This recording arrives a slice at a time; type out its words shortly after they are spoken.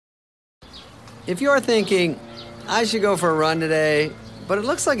If you're thinking, I should go for a run today, but it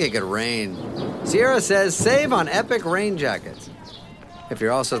looks like it could rain, Sierra says save on epic rain jackets. If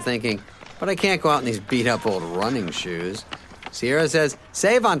you're also thinking, but I can't go out in these beat-up old running shoes, Sierra says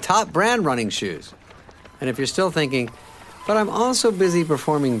save on top brand running shoes. And if you're still thinking, but I'm also busy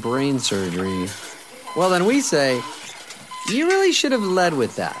performing brain surgery, well, then we say, you really should have led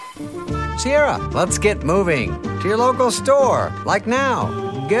with that. Sierra, let's get moving to your local store, like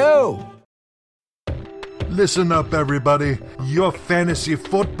now. Go! Listen up, everybody. Your fantasy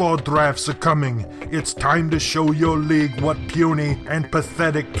football drafts are coming. It's time to show your league what puny and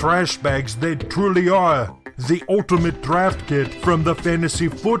pathetic trash bags they truly are. The ultimate draft kit from the fantasy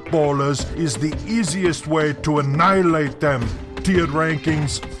footballers is the easiest way to annihilate them. Tiered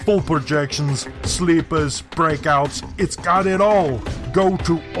rankings, full projections, sleepers, breakouts, it's got it all. Go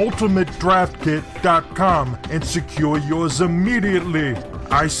to ultimatedraftkit.com and secure yours immediately.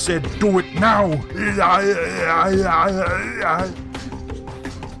 I said do it now.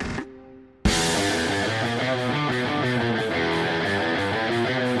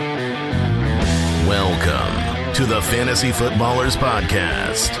 Welcome to the Fantasy Footballers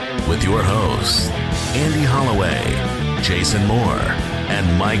Podcast with your hosts, Andy Holloway, Jason Moore,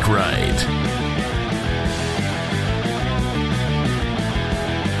 and Mike Wright.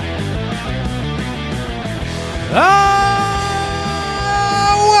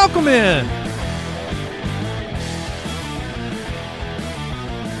 Welcome in.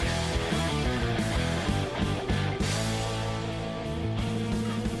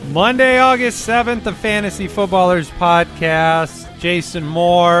 Monday, August 7th, the Fantasy Footballers Podcast. Jason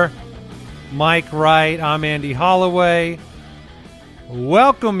Moore, Mike Wright, I'm Andy Holloway.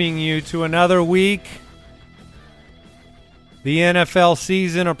 Welcoming you to another week. The NFL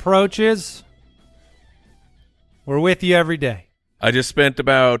season approaches. We're with you every day. I just spent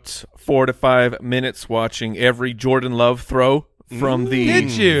about 4 to 5 minutes watching every Jordan Love throw from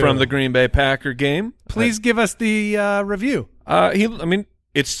the Green Bay Packer game. Please give us the review.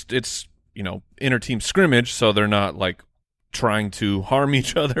 It's inter-team scrimmage, so they're not like trying to harm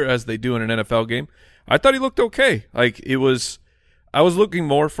each other as they do in an NFL game. I thought he looked okay. I was looking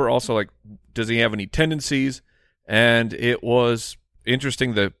more for also like, does he have any tendencies? And it was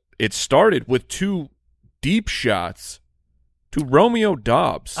interesting that it started with 2 deep shots to Romeo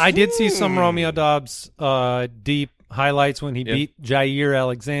Doubs. I did see some Romeo Doubs deep highlights when he beat Jair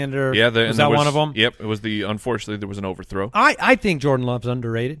Alexander. Yeah, was that one of them? Yep, it was unfortunately there was an overthrow. I think Jordan Love's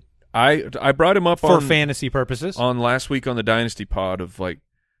underrated. I brought him up for fantasy purposes on last week on the Dynasty Pod of like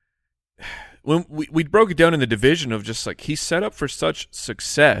when we broke it down in the division of just like he's set up for such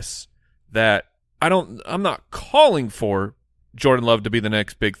success that I'm not calling for Jordan Love to be the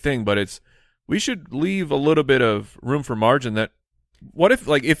next big thing, but we should leave a little bit of room for margin that what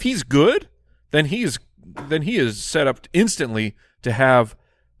if he's good, then he is set up instantly to have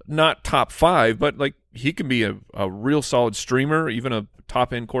not top 5, but like he can be a real solid streamer, even a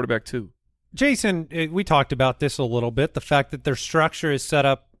top end quarterback too. Jason, we talked about this a little bit, the fact that their structure is set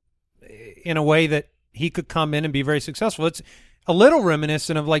up in a way that he could come in and be very successful. It's a little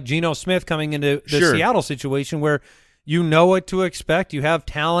reminiscent of like Geno Smith coming into the Seattle situation where you know what to expect. You have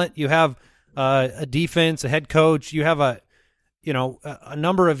talent, you have a defense, a head coach, you have a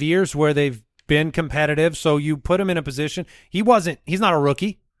number of years where they've been competitive, so you put him in a position. He's not a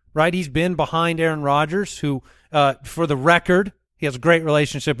rookie, right? He's been behind Aaron Rodgers, who, for the record, he has a great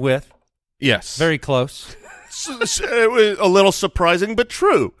relationship with. Yes. Very close. A little surprising, but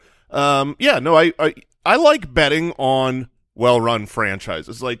true. I like betting on well-run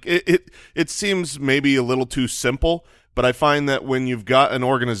franchises. Like it seems maybe a little too simple, but I find that when you've got an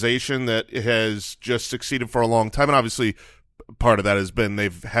organization that has just succeeded for a long time, and obviously part of that has been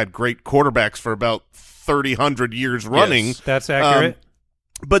they've had great quarterbacks for about 100 years running. Yes, that's accurate.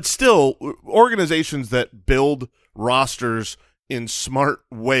 But still, organizations that build rosters in smart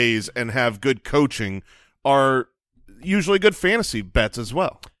ways and have good coaching are usually good fantasy bets as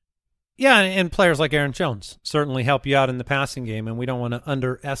well. Yeah, and players like Aaron Jones certainly help you out in the passing game, and we don't want to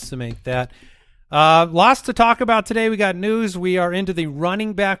underestimate that. Lots to talk about today. We got news. We are into the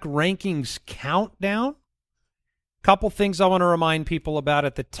running back rankings countdown. Couple things I want to remind people about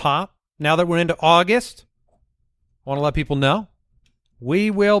at the top. Now that we're into August, I want to let people know we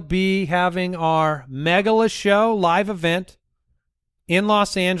will be having our Megala Show live event in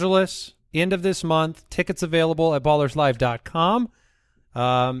Los Angeles, end of this month. Tickets available at ballerslive.com.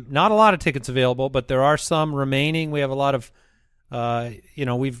 Not a lot of tickets available, but there are some remaining. We have a lot of,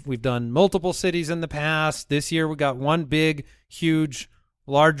 we've done multiple cities in the past. This year we got one big, huge,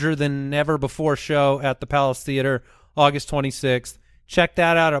 larger than ever before show at the Palace Theater, August 26th. Check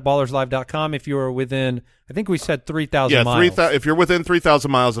that out at ballerslive.com if you are within, I think we said 3,000 miles. If you're within 3,000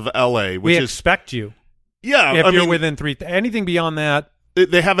 miles of L.A., which we is expect you. Yeah, if you're within anything beyond that.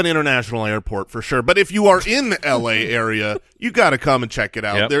 They have an international airport for sure. But if you are in the L.A. area, you got to come and check it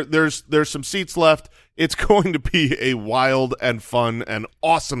out. Yep. There's some seats left. It's going to be a wild and fun and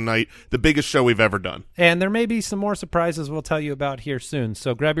awesome night, the biggest show we've ever done. And there may be some more surprises we'll tell you about here soon.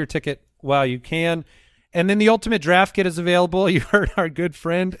 So grab your ticket while you can. And then the Ultimate Draft Kit is available. You heard our good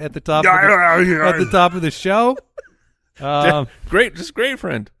friend at the top of the show. Great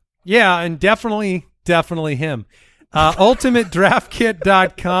friend. Yeah, and definitely him.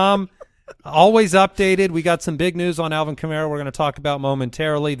 UltimateDraftKit.com. Always updated. We got some big news on Alvin Kamara we're going to talk about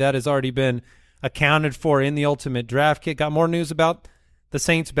momentarily. That has already been accounted for in the Ultimate Draft Kit. Got more news about the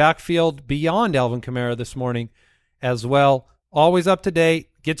Saints backfield beyond Alvin Kamara this morning as well. Always up to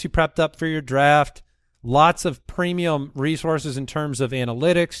date. Gets you prepped up for your draft. Lots of premium resources in terms of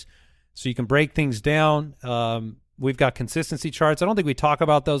analytics, so you can break things down. We've got consistency charts. I don't think we talk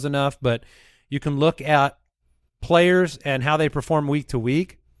about those enough, but you can look at players and how they perform week to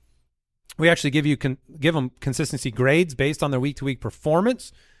week. We actually give them consistency grades based on their week-to-week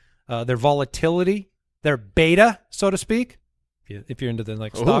performance, their volatility, their beta, so to speak. If you're into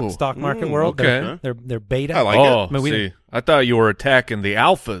the stock market world, okay. they're beta. I like it. I mean, I thought you were attacking the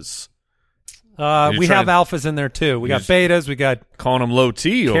alphas. We have alphas in there too. We got betas. We got calling them low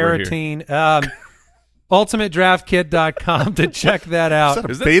T over here. Carotene. UltimateDraftKit.com to check that out.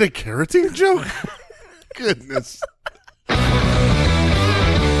 Is that a beta carotene joke? Goodness.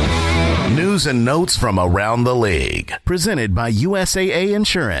 News and notes from around the league. Presented by USAA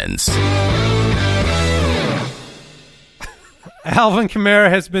Insurance. Alvin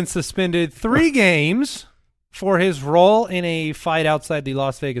Kamara has been suspended 3 games for his role in a fight outside the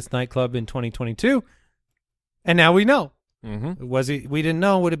Las Vegas nightclub in 2022. And now we know. Mm-hmm. We didn't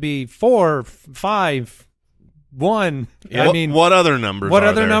know. Would it be 4, 5, 1? Yeah. I mean, what other numbers? What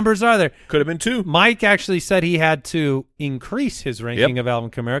other numbers are there? Could have been 2. Mike actually said he had to increase his ranking of Alvin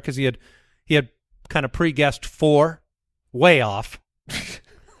Kamara because he had kind of pre-guessed 4, way off.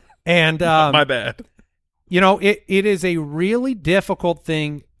 And my bad. You know, it is a really difficult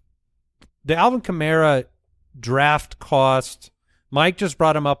thing. The Alvin Kamara draft cost, Mike just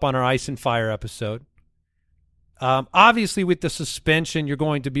brought him up on our Ice and Fire episode. Obviously, with the suspension, you're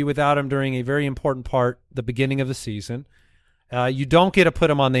going to be without him during a very important part, the beginning of the season. You don't get to put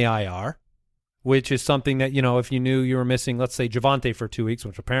him on the IR, which is something that, you know, if you knew you were missing, let's say, Javonte for 2 weeks,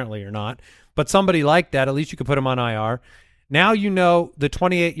 which apparently you're not, but somebody like that, at least you could put him on IR. Now you know the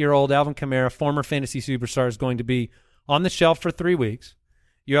 28-year-old Alvin Kamara, former fantasy superstar, is going to be on the shelf for 3 weeks.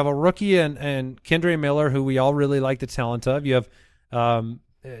 You have a rookie and Kendre Miller, who we all really like the talent of. You have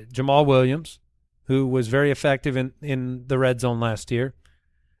Jamal Williams, who was very effective in the red zone last year.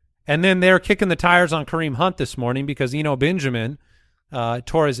 And then they're kicking the tires on Kareem Hunt this morning because Eno Benjamin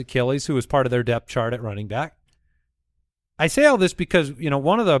tore his Achilles, who was part of their depth chart at running back. I say all this because, you know,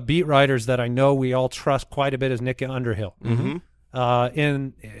 one of the beat writers that I know we all trust quite a bit is Nick Underhill in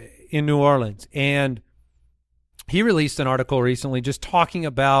New Orleans. And he released an article recently just talking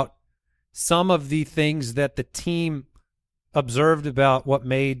about some of the things that the team observed about what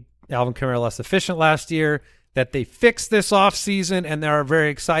made Alvin Kamara less efficient last year, that they fixed this offseason, and they're very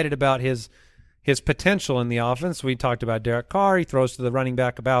excited about his potential in the offense. We talked about Derek Carr. He throws to the running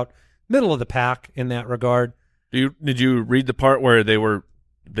back about middle of the pack in that regard. Did you read the part where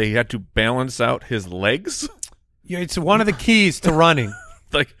they had to balance out his legs? Yeah, it's one of the keys to running.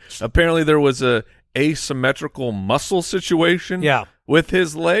 Like, apparently there was a asymmetrical muscle situation with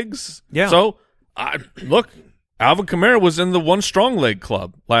his legs. Yeah. So, look, Alvin Kamara was in the one strong leg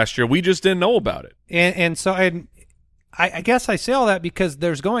club last year. We just didn't know about it. And so I guess I say all that because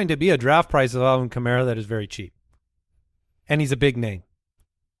there's going to be a draft price of Alvin Kamara that is very cheap. And he's a big name.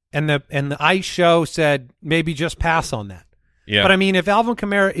 And the Ice show said maybe just pass on that. Yeah. But I mean, if Alvin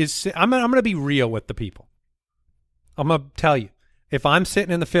Kamara is, I'm going to be real with the people. I'm going to tell you, if I'm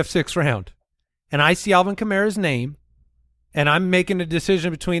sitting in the 5th, 6th round and I see Alvin Kamara's name and I'm making a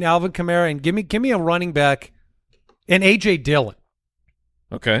decision between Alvin Kamara and give me a running back and A.J. Dillon.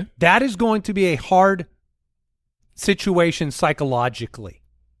 Okay. That is going to be a hard situation psychologically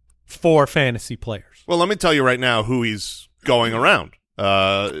for fantasy players. Well, let me tell you right now who he's going around.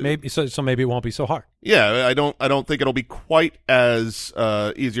 Maybe maybe it won't be so hard. Yeah, I don't think it'll be quite as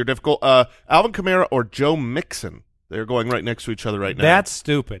easy or difficult. Alvin Kamara or Joe Mixon. They're going right next to each other right now. That's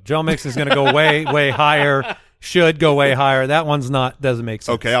stupid. Joe Mixon's going to go way, way higher. Should go way higher. That one's doesn't make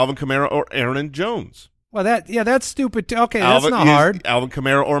sense. Okay, Alvin Kamara or Aaron Jones. Well, that's stupid too. Okay, that's not hard. Alvin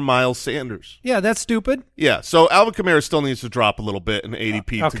Kamara or Miles Sanders. Yeah, that's stupid. Yeah, so Alvin Kamara still needs to drop a little bit in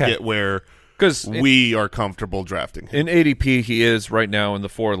ADP to get where we are comfortable drafting him. In ADP, he is right now in the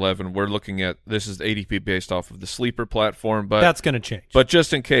 411. We're looking at this is ADP based off of the sleeper platform, but that's going to change. But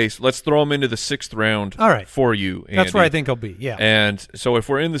just in case, let's throw him into the 6th round. All right. For you, Andy. That's where I think he'll be. Yeah. And so if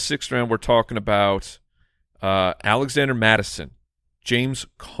we're in the 6th round, we're talking about Alexander Madison, James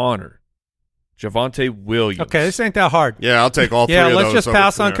Conner, Javonte Williams. Okay, this ain't that hard. Yeah, I'll take all three of those. Yeah, let's just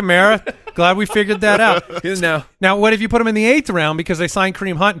pass on Kamara. Glad we figured that out. Now, what if you put him in the 8th round because they signed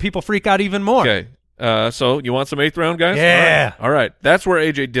Kareem Hunt and people freak out even more? Okay, so you want some 8th round guys? Yeah. All right. That's where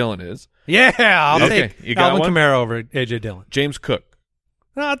A.J. Dillon is. Yeah, I'll take you got Alvin one? Kamara over A.J. Dillon. James Cook.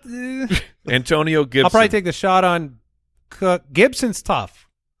 Not, Antonio Gibson. I'll probably take the shot on Cook. Gibson's tough.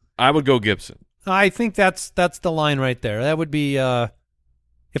 I would go Gibson. I think that's the line right there. That would be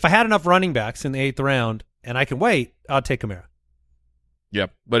if I had enough running backs in the 8th round and I can wait, I'll take Kamara.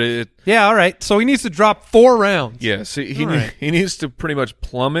 Yep, but yeah, all right. So he needs to drop 4 rounds. Yes, he needs to pretty much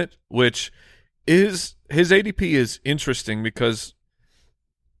plummet, which is his ADP is interesting because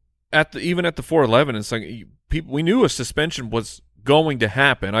even at the 411, it's like we knew a suspension was going to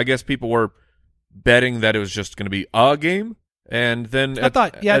happen. I guess people were betting that it was just going to be a game, and then I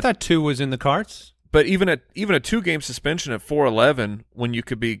thought 2 was in the cards. But even a 2-game suspension at 411, when you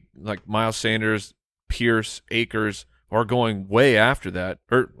could be like Miles Sanders, Pierce, Akers, or going way after that,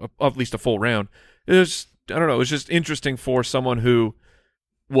 or at least a full round, I don't know. It was just interesting for someone who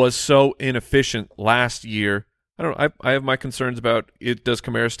was so inefficient last year. I have my concerns about it. Does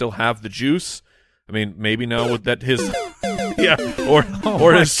Kamara still have the juice? I mean, maybe now with that his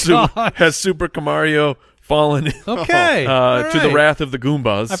has Super Camario fallen okay to the wrath of the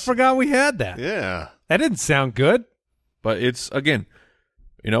Goombas. I forgot we had that. Yeah. That didn't sound good. But it's, again,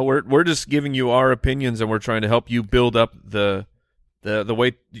 we're just giving you our opinions and we're trying to help you build up the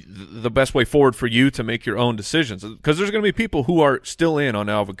best way forward for you to make your own decisions. Because there's going to be people who are still in on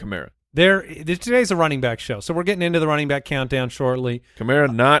Alvin Kamara. Today's a running back show, so we're getting into the running back countdown shortly.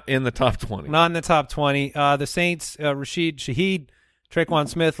 Kamara not in the top 20. Not in the top 20. The Saints, Rashid Shaheed, Traquan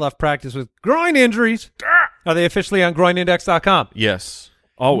Smith left practice with groin injuries. Are they officially on groinindex.com? Yes,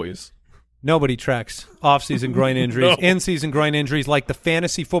 always. Nobody tracks off-season groin injuries, in-season groin injuries like the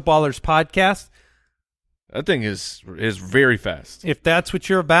Fantasy Footballers podcast. That thing is very fast. If that's what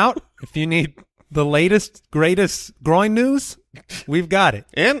you're about, if you need the latest, greatest groin news, we've got it.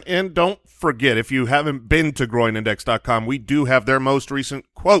 And don't forget, if you haven't been to groinindex.com, we do have their most recent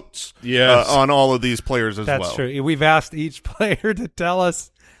quotes on all of these players as well. That's true. We've asked each player to tell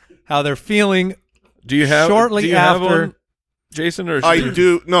us how they're feeling. Do you have shortly have after? One, Jason, or I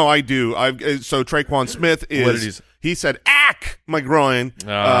do. No, I do. So Traquan Smith he said, "Ack, my groin."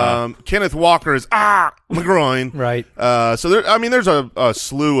 Kenneth Walker is my groin. Right. So there's a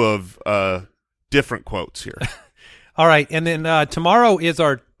slew of different quotes here. All right, and then tomorrow is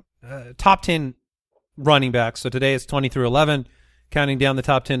our top 10 running backs. So today it's 20 through 11, counting down the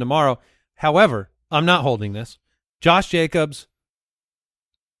top 10 tomorrow. However, I'm not holding this. Josh Jacobs.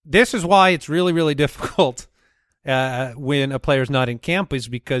 This is why it's really, really difficult when a player's not in camp, is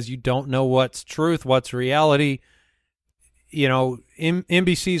because you don't know what's truth, what's reality.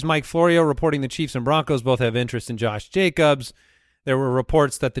 NBC's Mike Florio reporting the Chiefs and Broncos both have interest in Josh Jacobs. There were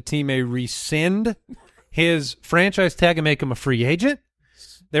reports that the team may rescind his franchise tag and make him a free agent.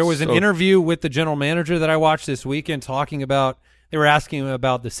 There was an interview with the general manager that I watched this weekend talking about, they were asking him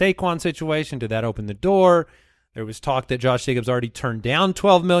about the Saquon situation. Did that open the door? There was talk that Josh Jacobs already turned down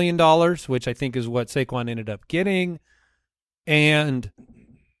 $12 million, which I think is what Saquon ended up getting. And,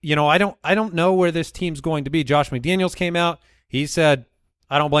 I don't know where this team's going to be. Josh McDaniels came out. He said,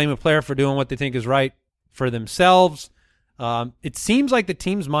 I don't blame a player for doing what they think is right for themselves. It seems like the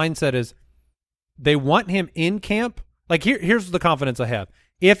team's mindset is they want him in camp. Like here's the confidence I have.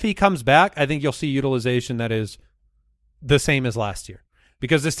 If he comes back, I think you'll see utilization that is the same as last year,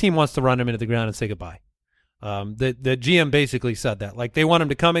 because this team wants to run him into the ground and say goodbye. The GM basically said that. Like, they want him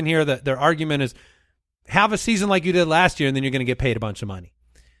to come in here. Their argument is, have a season like you did last year, and then you're going to get paid a bunch of money.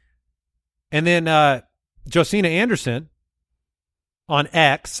 And then Josina Anderson on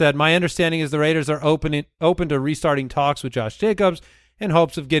X said, my understanding is the Raiders are open to restarting talks with Josh Jacobs in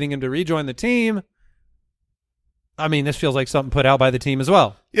hopes of getting him to rejoin the team. I mean, this feels like something put out by the team as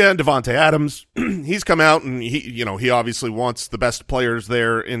well. Yeah, and Devontae Adams, he's come out and he obviously wants the best players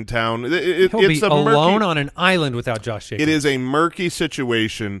there in town. He'll be alone on an island without Josh Jacobs. It is a murky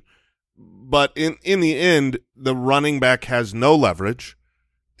situation, but in the end, the running back has no leverage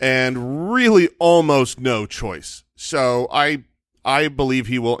and really almost no choice. So I believe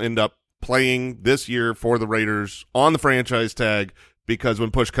he will end up playing this year for the Raiders on the franchise tag because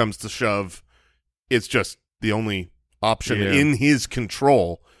when push comes to shove, it's just the only option in his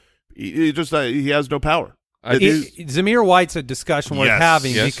control. He has no power. Zamir White's a discussion worth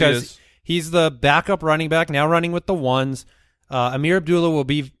having because he's the backup running back, now running with the ones. Amir Abdullah will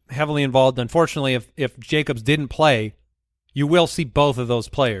be heavily involved. Unfortunately, if Jacobs didn't play, you will see both of those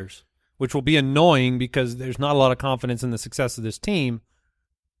players, which will be annoying because there's not a lot of confidence in the success of this team.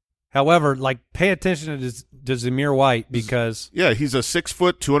 However, pay attention to Zamir White because he's a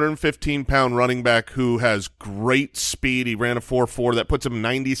 6-foot, 215-pound running back who has great speed. He ran a 4.4 that puts him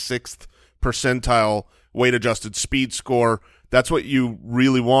 96th percentile weight-adjusted speed score. That's what you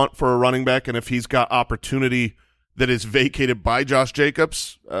really want for a running back, and if he's got opportunity that is vacated by Josh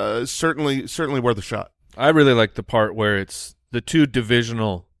Jacobs, certainly worth a shot. I really like the part where it's the two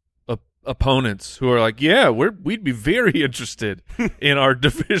divisional opponents who are like, we'd be very interested in our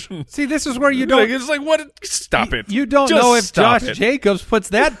division. See, this is where you don't. It's like, what? Stop it. You don't know if Josh Jacobs puts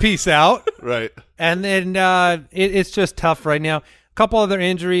that piece out. Right. And then it's just tough right now. A couple other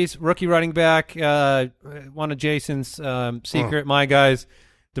injuries. Rookie running back, one of Jason's secret, my guys,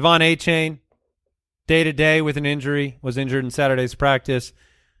 Devon Achane, day-to-day with an injury, was injured in Saturday's practice.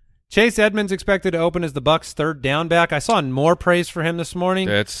 Chase Edmonds expected to open as the Bucs' third down back. I saw more praise for him this morning.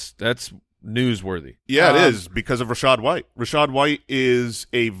 That's newsworthy. Yeah, it is because of Rachaad White. Rachaad White is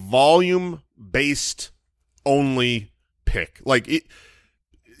a volume-based only pick.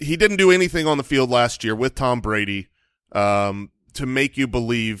 He didn't do anything on the field last year with Tom Brady to make you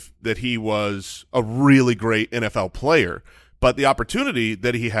believe that he was a really great NFL player. But the opportunity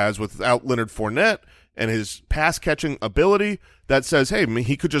that he has without Leonard Fournette and his pass-catching ability, that says, hey,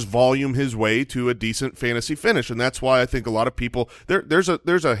 he could just volume his way to a decent fantasy finish. And that's why I think a lot of people there's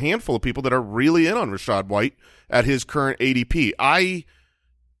a handful of people that are really in on Rachaad White at his current ADP. I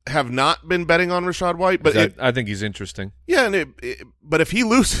have not been betting on Rachaad White, but I think he's interesting. Yeah, but if he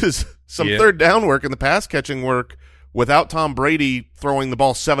loses some third down work and the pass-catching work without Tom Brady throwing the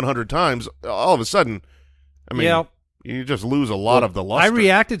ball 700 times, all of a sudden, you just lose a lot of the luster. I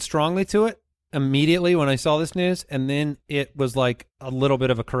reacted strongly to it immediately when I saw this news, and then it was like a little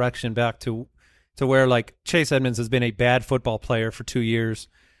bit of a correction back to where Chase Edmonds has been a bad football player for 2 years,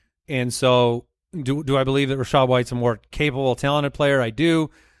 and so do I believe that Rachaad White's a more capable, talented player? I do.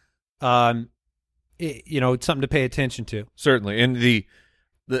 It's something to pay attention to. Certainly, and the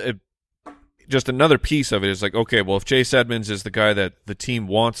just another piece of it is okay, well, if Chase Edmonds is the guy that the team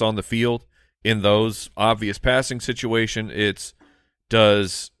wants on the field in those obvious passing situation, it's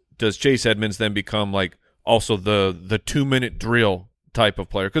does Chase Edmonds then become also the 2-minute drill type of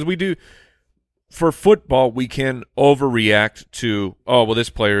player? Because we do, for football, we can overreact to,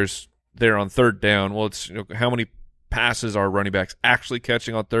 this player's there on third down. Well, it's how many passes are running backs actually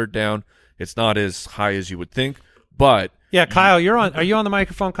catching on third down? It's not as high as you would think. But yeah, Kyle, are you on the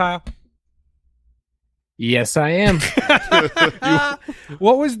microphone, Kyle? Yes, I am.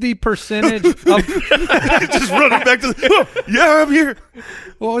 What was the percentage of just running back to I'm here.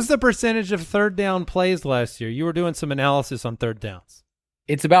 What was the percentage of third down plays last year? You were doing some analysis on third downs.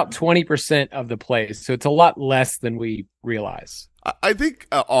 It's about 20% of the plays, so it's a lot less than we realize. I think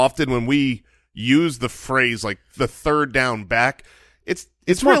often when we use the phrase the third down back,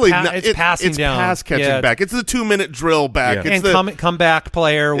 it's really not, it's passing down. Pass catching back. It's the 2-minute drill back. Yeah. It's come back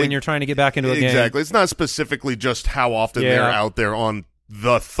player when you're trying to get back into a game. Exactly. It's not specifically just how often they're out there on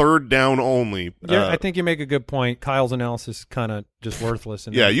the third down only. I think you make a good point. Kyle's analysis is kind of just worthless.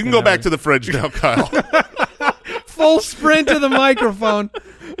 You can go back to the fridge now, Kyle. Full sprint to the microphone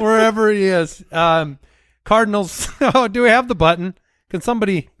wherever he is. Cardinals. Oh, do we have the button? Can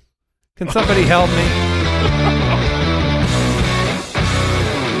somebody help me?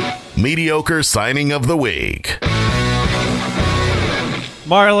 Mediocre signing of the week.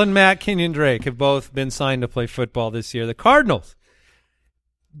 Marlon Mack, Kenyon Drake have both been signed to play football this year. The Cardinals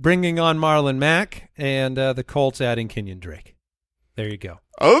bringing on Marlon Mack, and the Colts adding Kenyon Drake. There you go.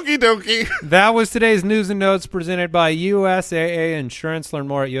 Okie dokie. That was today's news and notes presented by USAA Insurance. Learn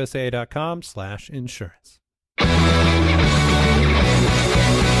more at usaa.com/insurance.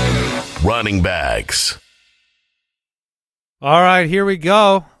 Running backs. All right, here we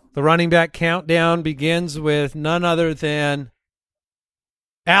go. The running back countdown begins with none other than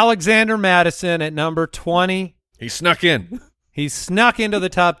Alexander Mattison at number 20. He snuck in. He snuck into the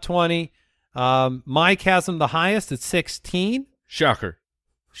top 20. Mike has him the highest at 16. Shocker.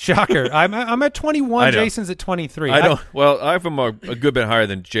 I'm at 21. Jason's at 23. I have him a good bit higher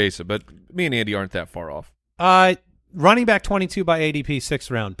than Jason, but me and Andy aren't that far off. Running back 22 by ADP, 6th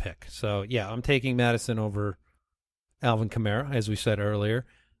round pick. So, yeah, I'm taking Madison over Alvin Kamara, as we said earlier.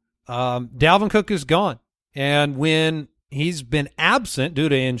 Dalvin Cook is gone. And when he's been absent due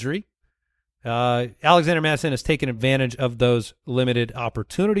to injury, Alexander Mattison has taken advantage of those limited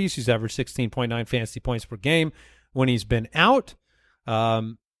opportunities. He's averaged 16.9 fantasy points per game when he's been out. We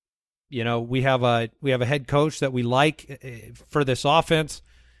have a head coach that we like for this offense.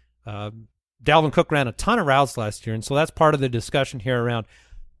 Dalvin Cook ran a ton of routes last year, and so that's part of the discussion here around.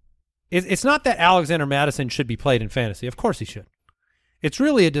 It's not that Alexander Mattison should be played in fantasy. Of course he should. It's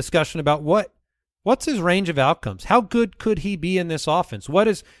really a discussion about what's his range of outcomes. How good could he be in this offense? What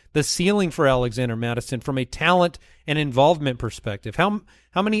is the ceiling for Alexander Mattison from a talent and involvement perspective? How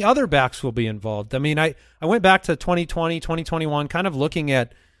many other backs will be involved? I mean, I went back to 2020, 2021, kind of looking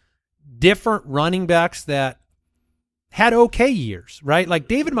at different running backs that had okay years, right? Like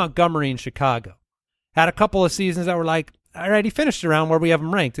David Montgomery in Chicago had a couple of seasons that were like, all right, he finished around where we have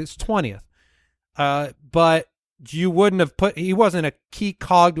him ranked. It's 20th. But you wouldn't have he wasn't a key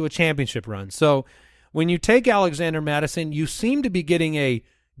cog to a championship run. So when you take Alexander Mattison, you seem to be getting a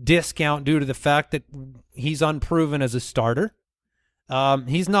discount due to the fact that he's unproven as a starter.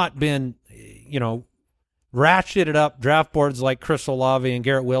 He's not been, ratcheted up draft boards like Chris Olave and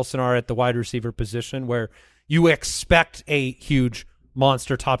Garrett Wilson are at the wide receiver position where you expect a huge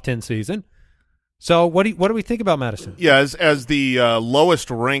monster top 10 season. So what do we think about Mattison? Yeah, as the lowest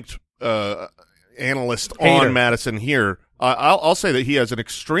ranked analyst Hater on Mattison here, I'll say that he has an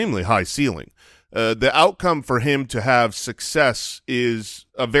extremely high ceiling. The outcome for him to have success is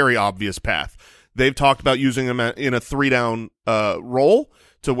a very obvious path. They've talked about using him in a 3-down role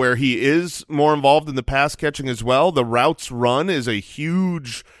to where he is more involved in the pass catching as well. The routes run is a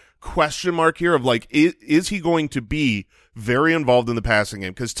huge question mark here of like, is he going to be very involved in the passing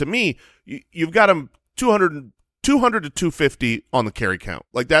game? Because to me, you've got him 200 to 250 on the carry count.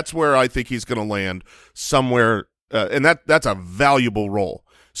 Like that's where I think he's going to land somewhere, and that's a valuable role.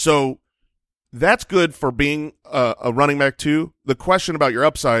 So that's good for being a running back too. The question about your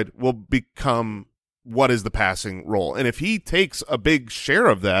upside will become what is the passing role, and if he takes a big share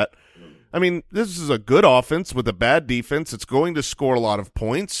of that, I mean, this is a good offense with a bad defense. It's going to score a lot of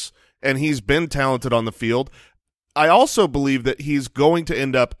points, and he's been talented on the field. I also believe that he's going to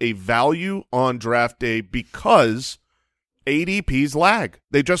end up a value on draft day because ADPs lag.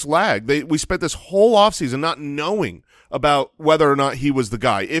 They just lag. We spent this whole offseason not knowing about whether or not he was the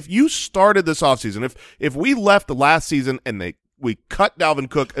guy. If you started this offseason, if we left the last season and we cut Dalvin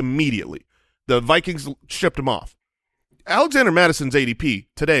Cook immediately, the Vikings shipped him off, Alexander Madison's ADP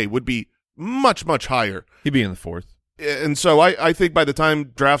today would be much, much higher. He'd be in the 4th. And so I think by the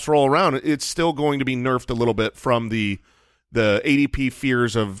time drafts roll around, it's still going to be nerfed a little bit from the ADP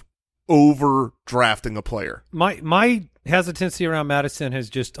fears of over-drafting a player. My hesitancy around Mattison has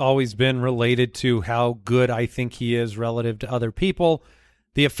just always been related to how good I think he is relative to other people.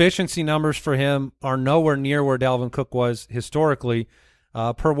 The efficiency numbers for him are nowhere near where Dalvin Cook was historically.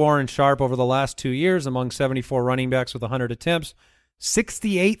 Per Warren Sharp, over the last 2 years, among 74 running backs with 100 attempts,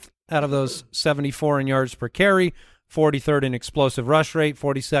 68th out of those 74 in yards per carry, 43rd in explosive rush rate,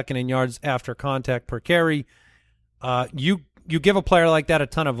 42nd in yards after contact per carry. You give a player like that a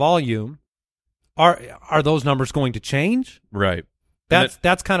ton of volume. Are those numbers going to change? Right.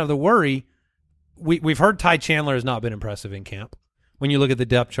 That's kind of the worry. We've heard Ty Chandler has not been impressive in camp. When you look at the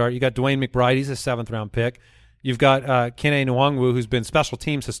depth chart, you got Dwayne McBride, he's a 7th-round pick. You've got Kene Nwangwu, who's been special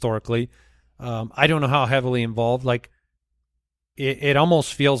teams historically. I don't know how heavily involved. Like it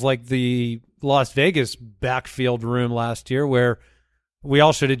almost feels like the Las Vegas backfield room last year, where we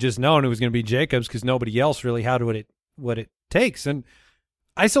all should have just known it was going to be Jacobs because nobody else really had what it takes. And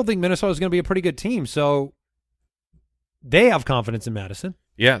I still think Minnesota is going to be a pretty good team, so they have confidence in Madison.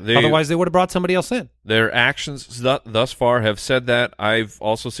 Yeah, otherwise they would have brought somebody else in. Their actions thus far have said that. I've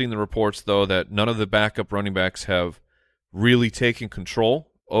also seen the reports, though, that none of the backup running backs have really taken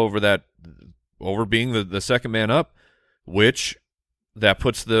control over being the second man up, which that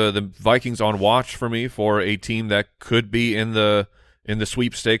puts the Vikings on watch for me for a team that could be in the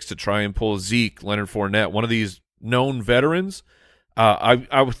sweepstakes to try and pull Zeke, Leonard Fournette, one of these known veterans.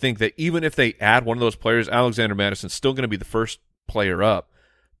 I would think that even if they add one of those players, Alexander Madison's still going to be the first player up.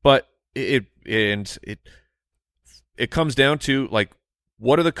 But it comes down to, like,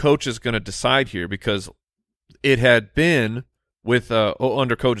 what are the coaches going to decide here? Because it had been with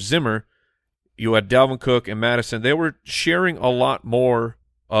under Coach Zimmer, you had Dalvin Cook and Madison. They were sharing a lot more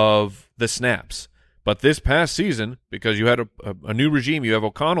of the snaps. But this past season, because you had a new regime, you have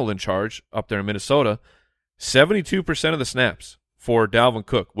O'Connell in charge up there in Minnesota, 72% of the snaps for Dalvin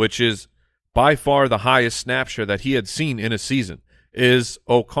Cook, which is by far the highest snap share that he had seen in a season. Is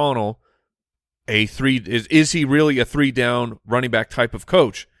O'Connell is he really a 3-down running back type of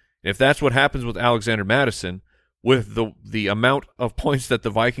coach? If that's what happens with Alexander Mattison, with the amount of points that the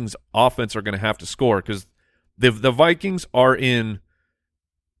Vikings offense are going to have to score, because the Vikings are in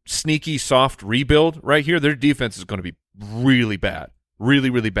sneaky soft rebuild right here. Their defense is going to be really bad, really,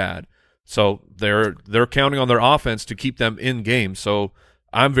 really bad. So they're counting on their offense to keep them in game. So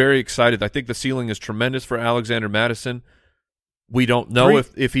I'm very excited. I think the ceiling is tremendous for Alexander Mattison. We don't know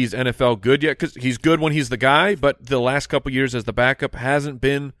if he's NFL good yet, because he's good when he's the guy, but the last couple years as the backup hasn't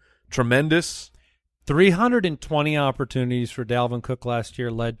been tremendous. 320 opportunities for Dalvin Cook last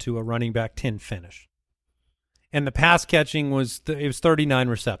year led to a running back 10 finish. And the pass catching was 39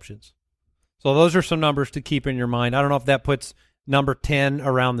 receptions. So those are some numbers to keep in your mind. I don't know if that puts number 10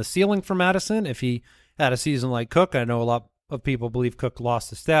 around the ceiling for Madison. If he had a season like Cook, I know a lot of people believe Cook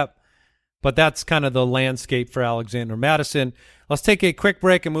lost a step. But that's kind of the landscape for Alexander Mattison. Let's take a quick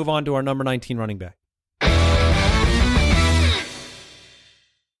break and move on to our number 19 running back.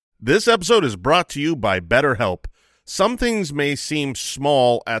 This episode is brought to you by BetterHelp. Some things may seem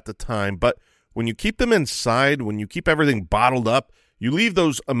small at the time, but when you keep them inside, when you keep everything bottled up, you leave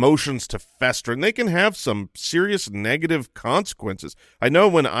those emotions to fester, and they can have some serious negative consequences. I know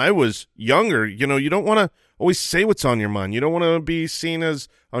when I was younger, you don't want to always say what's on your mind. You don't want to be seen as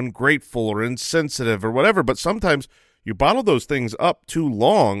ungrateful or insensitive or whatever, but sometimes you bottle those things up too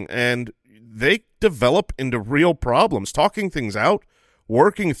long, and they develop into real problems. Talking things out,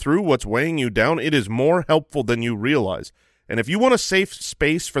 working through what's weighing you down, it is more helpful than you realize. And if you want a safe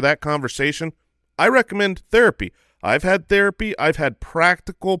space for that conversation, I recommend therapy. I've had therapy. I've had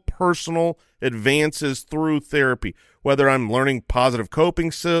practical, personal advances through therapy, whether I'm learning positive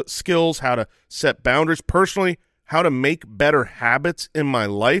coping skills, how to set boundaries personally, how to make better habits in my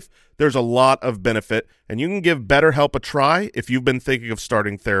life. There's a lot of benefit, and you can give BetterHelp a try if you've been thinking of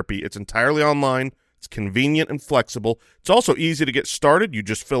starting therapy. It's entirely online. It's convenient and flexible. It's also easy to get started. You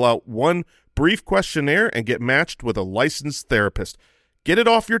just fill out one brief questionnaire and get matched with a licensed therapist. Get it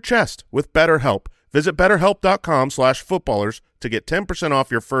off your chest with BetterHelp. Visit BetterHelp.com/footballers to get 10%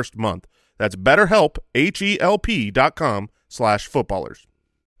 off your first month. That's BetterHelp, HELP.com/footballers.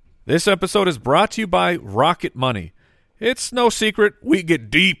 This episode is brought to you by Rocket Money. It's no secret we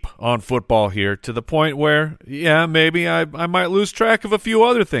get deep on football here, to the point where, maybe I might lose track of a few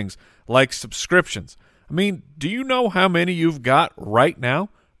other things, like subscriptions. I mean, do you know how many you've got right now?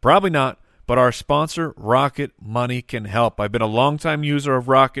 Probably not, but our sponsor, Rocket Money, can help. I've been a longtime user of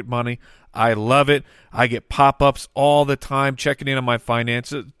Rocket Money. I love it. I get pop-ups all the time checking in on my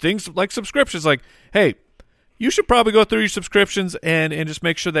finances. Things like subscriptions, like, hey, you should probably go through your subscriptions and just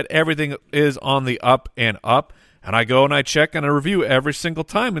make sure that everything is on the up and up. And I go and I check and I review every single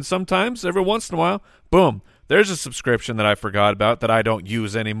time. And sometimes, every once in a while, boom, there's a subscription that I forgot about that I don't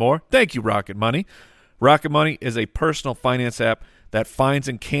use anymore. Thank you, Rocket Money. Rocket Money is a personal finance app that finds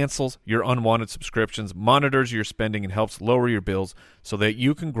and cancels your unwanted subscriptions, monitors your spending, and helps lower your bills so that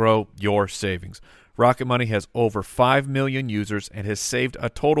you can grow your savings. Rocket Money has over 5 million users and has saved a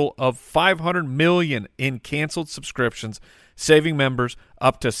total of $500 million in canceled subscriptions, saving members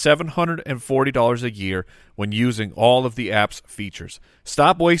up to $740 a year when using all of the app's features.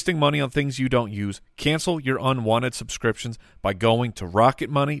 Stop wasting money on things you don't use. Cancel your unwanted subscriptions by going to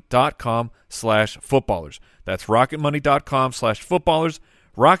rocketmoney.com/footballers. That's rocketmoney.com/footballers,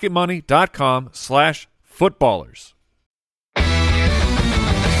 rocketmoney.com/footballers.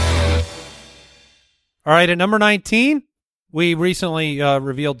 All right, at number 19, we recently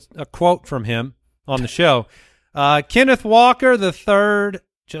revealed a quote from him on the show. Kenneth Walker III,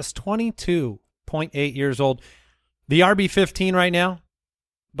 just 22.8 years old. The RB15 right now,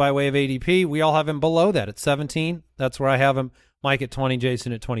 by way of ADP. We all have him below that at 17. That's where I have him. Mike at 20,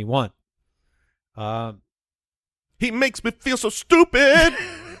 Jason at 21. He makes me feel so stupid.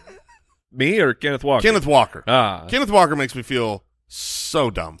 Me or Kenneth Walker? Kenneth Walker. Ah. Kenneth Walker makes me feel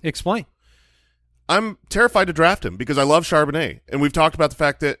so dumb. Explain. I'm terrified to draft him because I love Charbonnet, and we've talked about the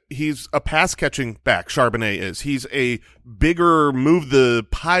fact that he's a pass-catching back, Charbonnet is. He's a bigger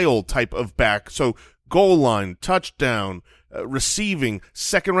move-the-pile type of back, so goal line, touchdown, receiving,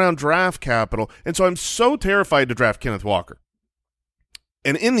 second-round draft capital, and so I'm so terrified to draft Kenneth Walker.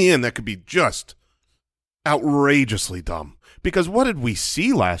 And in the end, that could be just outrageously dumb, because what did we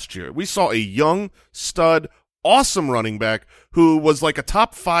see last year? We saw a young, stud, awesome running back who was like a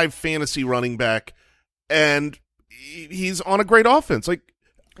top 5 fantasy running back, and he's on a great offense. Like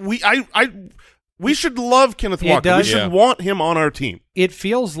we should love Kenneth Walker. We should want him on our team. It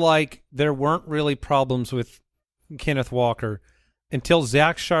feels like there weren't really problems with Kenneth Walker until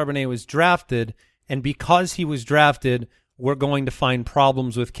Zach Charbonnet was drafted, and because he was drafted, we're going to find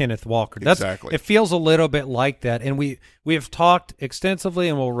problems with Kenneth Walker. Exactly. It feels a little bit like that, and we have talked extensively,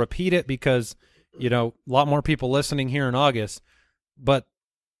 and we'll repeat it because a lot more people listening here in August. But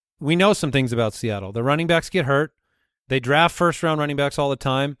we know some things about Seattle. The running backs get hurt. They draft first-round running backs all the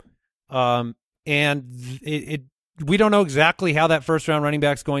time, and we don't know exactly how that first-round running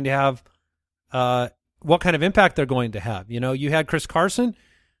back's going to have, what kind of impact they're going to have. You had Chris Carson,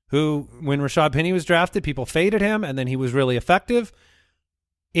 who, when Rashad Penny was drafted, people faded him, and then he was really effective.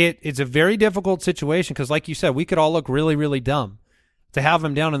 It's a very difficult situation because, like you said, we could all look really, really dumb to have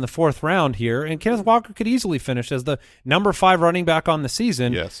him down in the 4th round here, and Kenneth Walker could easily finish as the number 5 running back on the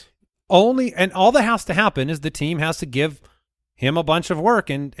season. Yes. All that has to happen is the team has to give him a bunch of work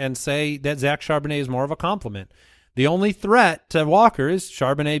and say that Zach Charbonnet is more of a compliment. The only threat to Walker is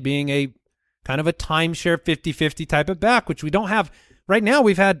Charbonnet being a kind of a timeshare 50-50 type of back, which we don't have. Right now,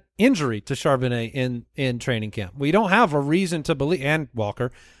 we've had injury to Charbonnet in training camp. We don't have a reason to believe, and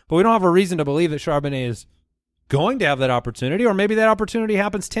Walker, but we don't have a reason to believe that Charbonnet is going to have that opportunity, or maybe that opportunity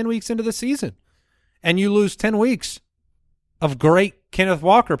happens 10 weeks into the season, and you lose 10 weeks of great Kenneth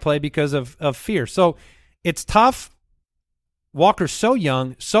Walker play because of fear. So it's tough. Walker's so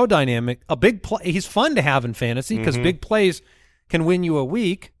young, so dynamic, a big play. He's fun to have in fantasy because big plays can win you a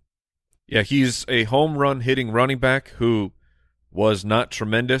week. Yeah, he's a home run hitting running back who was not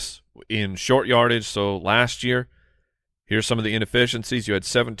tremendous in short yardage. So last year, here's some of the inefficiencies. You had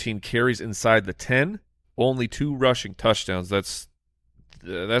 17 carries inside the 10, only 2 rushing touchdowns. That's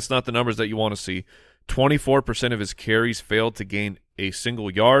not the numbers that you want to see. 24% of his carries failed to gain a single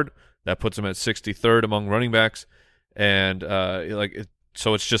yard. That puts him at 63rd among running backs. And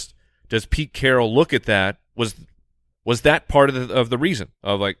so it's just, does Pete Carroll look at that? Was that part of the reason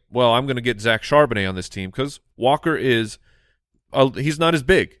of I'm going to get Zach Charbonnet on this team because Walker is he's not as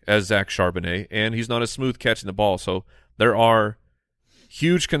big as Zach Charbonnet and he's not as smooth catching the ball. So there are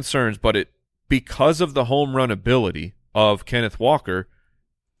huge concerns, but because of the home run ability of Kenneth Walker,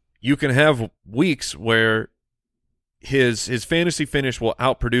 you can have weeks where his fantasy finish will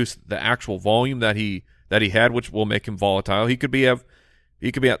outproduce the actual volume that he had, which will make him volatile. He could be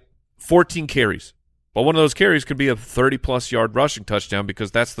at 14 carries, but one of those carries could be a 30-plus yard rushing touchdown because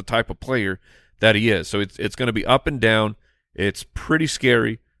that's the type of player that he is. So it's going to be up and down. It's pretty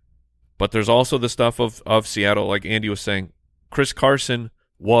scary, but there's also the stuff of Seattle, like Andy was saying. Chris Carson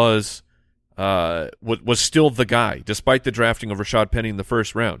was still the guy, despite the drafting of Rashad Penny in the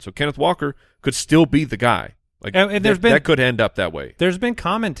 1st round. So Kenneth Walker could still be the guy. And that could end up that way. There's been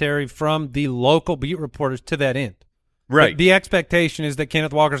commentary from the local beat reporters to that end. Right. The expectation is that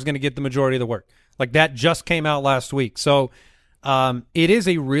Kenneth Walker is going to get the majority of the work. That just came out last week. So it is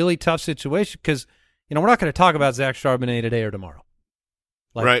a really tough situation because, we're not going to talk about Zach Charbonnet today or tomorrow.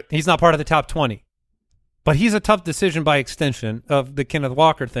 Right. He's not part of the top 20. But he's a tough decision by extension of the Kenneth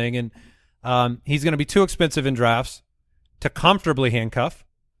Walker thing, and he's going to be too expensive in drafts to comfortably handcuff.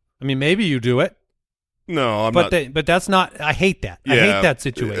 I mean, maybe you do it. No, I'm not. But that's not – I hate that. Yeah, I hate that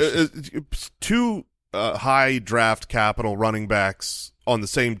situation. Two high draft capital running backs on the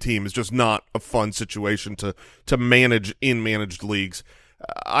same team is just not a fun situation to manage in managed leagues.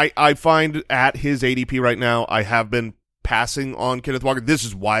 I find at his ADP right now, I have been passing on Kenneth Walker. This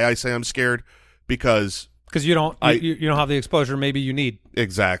is why I say I'm scared because you don't have the exposure maybe you need.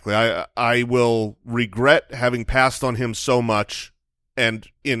 Exactly. I will regret having passed on him so much, and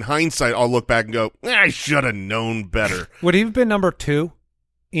in hindsight, I'll look back and go, I should have known better. Would he have been number 2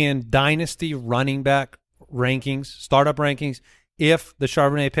 in dynasty running back rankings, startup rankings, if the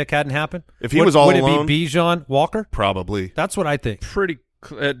Charbonnet pick hadn't happened? If he was all alone, would it be Bijan, Walker? Probably. That's what I think.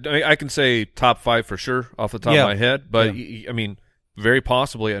 I can say top 5 for sure off the top of my head, but I mean, very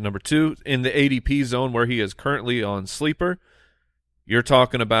possibly at number 2 in the ADP zone where he is currently on sleeper. You're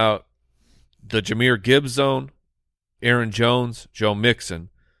talking about the Jahmyr Gibbs zone, Aaron Jones, Joe Mixon.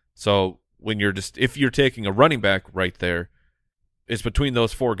 So if you're taking a running back right there, it's between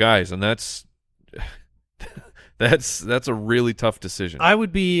those 4 guys, and that's a really tough decision. I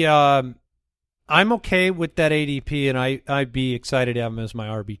would be I'm okay with that ADP, and I'd be excited to have him as my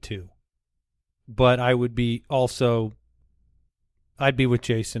RB2. But I would be also I'd be with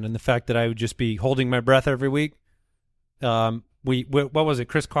Jason and the fact that I would just be holding my breath every week. What was it?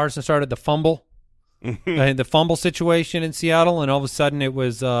 Chris Carson started the fumble, the fumble situation in Seattle, and all of a sudden it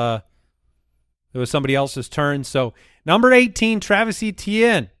was somebody else's turn. So number 18, Travis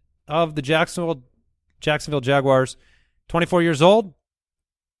Etienne of the Jacksonville Jaguars, 24 years old.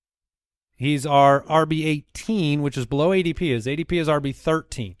 He's our RB18, which is below ADP. His ADP is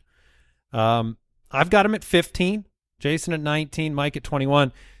RB13. I've got him at 15, Jason at 19, Mike at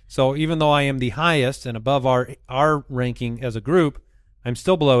 21. So even though I am the highest and above our ranking as a group, I'm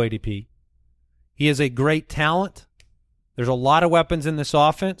still below ADP. He is a great talent. There's a lot of weapons in this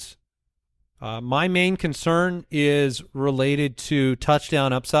offense. My main concern is related to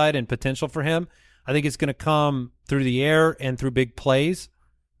touchdown upside and potential for him. I think it's going to come through the air and through big plays.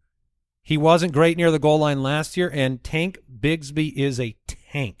 He wasn't great near the goal line last year, and Tank Bigsby is a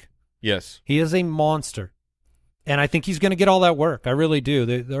tank. Yes. He is a monster, and I think he's going to get all that work. I really do.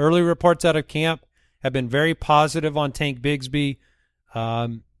 The early reports out of camp have been very positive on Tank Bigsby.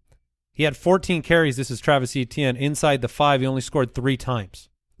 He had 14 carries. This is Travis Etienne. Inside the 5, he only scored 3 times.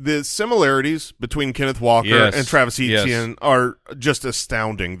 The similarities between Kenneth Walker and Travis Etienne are just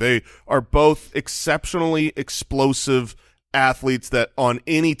astounding. They are both exceptionally explosive athletes that on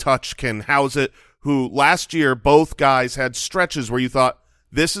any touch can house it, who last year both guys had stretches where you thought,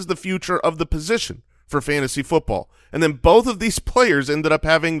 this is the future of the position for fantasy football. And then both of these players ended up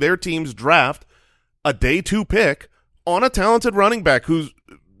having their teams draft a day 2 pick on a talented running back who's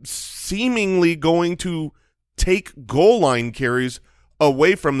seemingly going to take goal line carries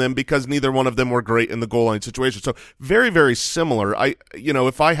away from them because neither one of them were great in the goal line situation. So very, very similar.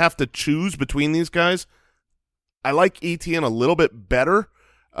 If I have to choose between these guys, I like Etienne a little bit better.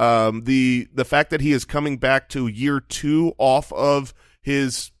 The fact that he is coming back to year 2 off of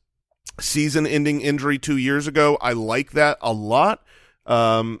his season-ending injury 2 years ago, I like that a lot.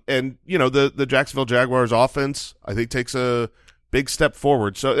 The Jacksonville Jaguars offense, I think, takes a big step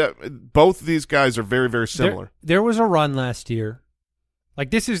forward. So both of these guys are very, very similar. There was a run last year. Like,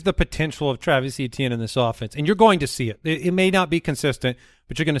 this is the potential of Travis Etienne in this offense, and you're going to see it. It may not be consistent,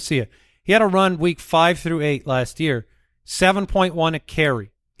 but you're going to see it. He had a run week 5 through 8 last year, 7.1 a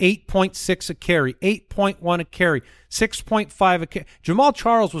carry, 8.6 a carry, 8.1 a carry, 6.5 a carry. Jamal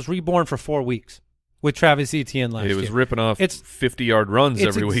Charles was reborn for 4 weeks with Travis Etienne last year. He was ripping off 50-yard runs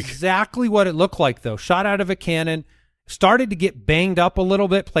every week. It's exactly what it looked like, though. Shot out of a cannon, started to get banged up a little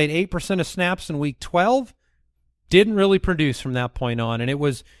bit, played 8% of snaps in week 12, didn't really produce from that point on, and it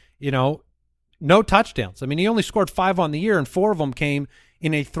was, no touchdowns. I mean, he only scored 5 on the year, and 4 of them came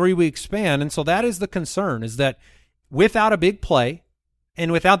in a 3-week span. And so that is the concern, is that without a big play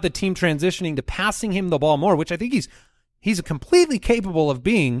and without the team transitioning to passing him the ball more, which I think he's completely capable of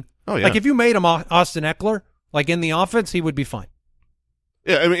being. Oh, yeah. Like, if you made him Austin Eckler, like in the offense, he would be fine.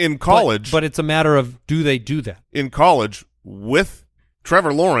 Yeah, I mean, in college. But it's a matter of, do they do that? In college, with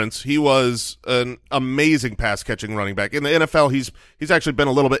Trevor Lawrence, he was an amazing pass-catching running back. In the NFL, he's actually been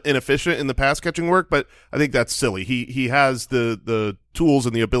a little bit inefficient in the pass-catching work, but I think that's silly. He has the tools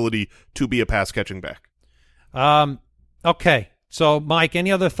and the ability to be a pass-catching back. Okay. So, Mike,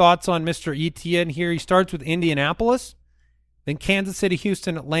 any other thoughts on Mr. Etienne here? He starts with Indianapolis, then Kansas City,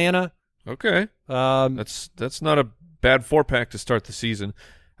 Houston, Atlanta. Okay. That's not a bad 4-pack to start the season.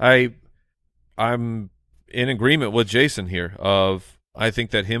 I'm in agreement with Jason here of I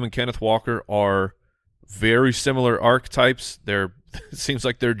think that him and Kenneth Walker are very similar archetypes. It seems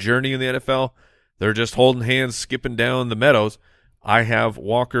like their journey in the NFL, they're just holding hands, skipping down the meadows. I have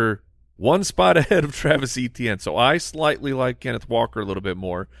Walker 1 spot ahead of Travis Etienne, so I slightly like Kenneth Walker a little bit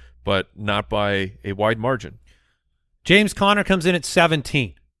more, but not by a wide margin. James Conner comes in at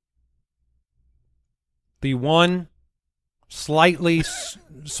 17. The one slightly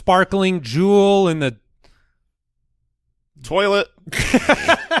sparkling jewel in the toilet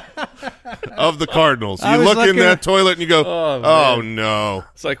of the Cardinals. You look in that toilet and you go, oh no.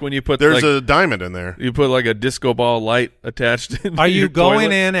 It's like when you put there's a diamond in there. You put like a disco ball light attached in. Are you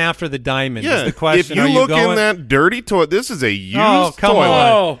going in after the diamond? Yeah. Is the question. If you look in that dirty toilet, this is a used come toilet.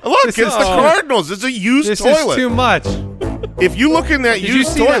 On. Look, it's the Cardinals. It's a used toilet. This is too much. If you look in that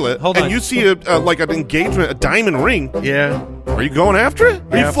used toilet and you see like an engagement, a diamond ring, yeah, are you going after it?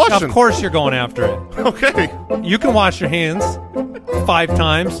 Are you flushing? Of course you're going after it. Okay. You can wash your hands 5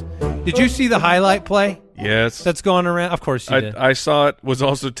 times. Did you see the highlight play? Yes. That's going around? Of course you did. I saw it, was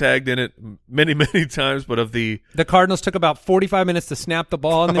also tagged in it many, many times, but of the Cardinals took about 45 minutes to snap the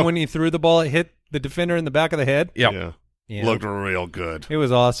ball, and then when he threw the ball, it hit the defender in the back of the head. Yep. Yeah. Looked real good. It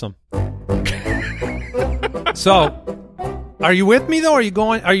was awesome. So, are you with me, though? Are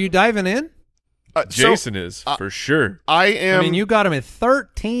you diving in? Jason is, for sure. I am. I mean, you got him at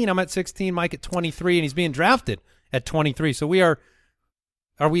 13. I'm at 16. Mike at 23, and he's being drafted at 23. So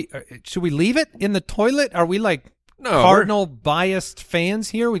should we leave it in the toilet? Are we like Cardinal biased fans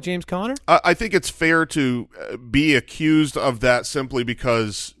here with James Conner? I think it's fair to be accused of that simply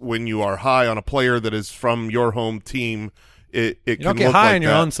because when you are high on a player that is from your home team, it you can don't get look high like on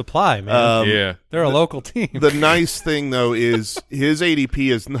your that. own supply, man. Yeah. They're a local team. The nice thing, though, is his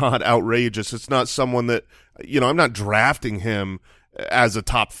ADP is not outrageous. It's not someone that, I'm not drafting him as a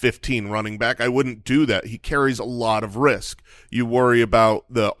top 15 running back. I wouldn't do that. He carries a lot of risk. You worry about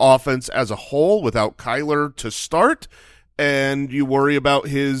the offense as a whole without Kyler to start, and you worry about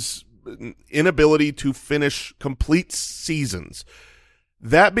his inability to finish complete seasons.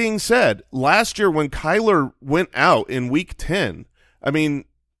 That being said, last year when Kyler went out in week 10, I mean,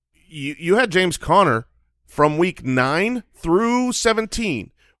 you had James Conner from week 9 through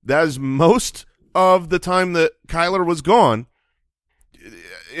 17. That is most of the time that Kyler was gone,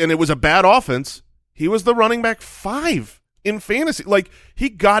 and it was a bad offense. He was the running back 5 in fantasy. Like, he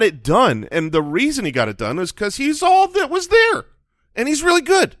got it done, and the reason he got it done is because he's all that was there, and he's really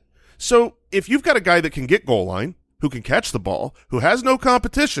good. So if you've got a guy that can get goal line, who can catch the ball, who has no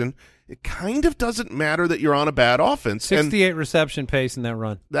competition, it kind of doesn't matter that you're on a bad offense. 68 reception pace in that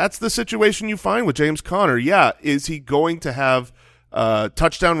run. That's the situation you find with James Conner. Yeah, is he going to have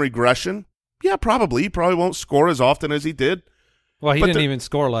touchdown regression? Yeah, probably. He probably won't score as often as he did. Well, he didn't even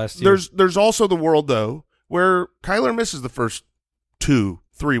score last year. There's also the world, though, where Kyler misses the first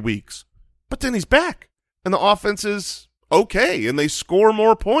 2-3 weeks, but then he's back, and the offense is okay, and they score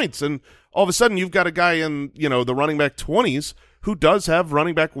more points, and all of a sudden you've got a guy in, the running back 20s who does have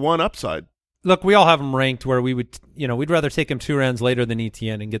running back 1 upside. Look, we all have him ranked where we would, we'd rather take him 2 rounds later than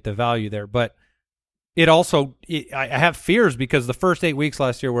ETN and get the value there. But I have fears because the first 8 weeks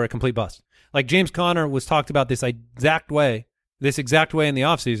last year were a complete bust. Like James Conner was talked about this exact way in the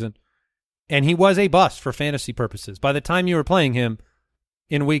offseason, and he was a bust for fantasy purposes. By the time you were playing him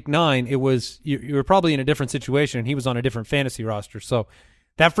in week 9, it was you were probably in a different situation, and he was on a different fantasy roster. So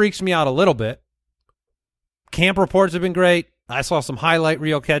that freaks me out a little bit. Camp reports have been great. I saw some highlight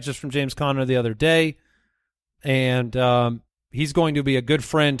reel catches from James Conner the other day, and he's going to be a good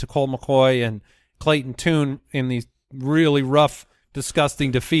friend to Colt McCoy and Clayton Tune in these really rough,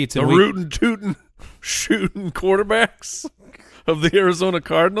 disgusting defeats. The rootin', tootin', shooting quarterbacks of the Arizona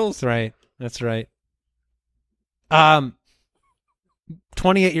Cardinals. That's right.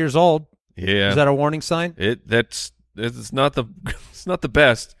 28 years old. Yeah. Is that a warning sign? It's not the it's not the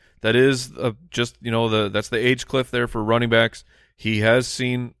best. That is just that's the age cliff there for running backs. He has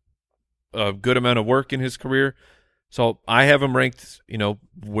seen a good amount of work in his career, so I have him ranked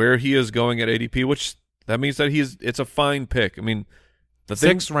where he is going at ADP, which that means that it's a fine pick. I mean, the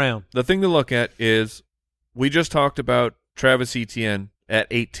 6th round. The thing to look at is we just talked about Travis Etienne at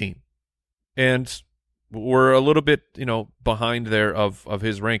 18, and we're a little bit behind there of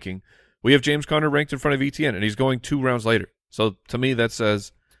his ranking. We have James Conner ranked in front of Etienne, and he's going 2 rounds later. So to me, that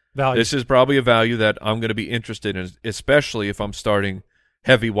says value. This is probably a value that I'm going to be interested in, especially if I'm starting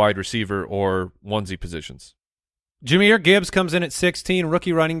heavy wide receiver or onesie positions. Jahmyr Gibbs comes in at 16,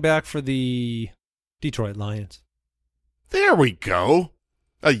 rookie running back for the Detroit Lions. There we go.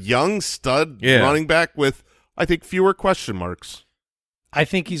 A young stud running back with, I think, fewer question marks. I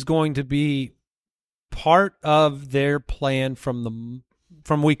think he's going to be part of their plan from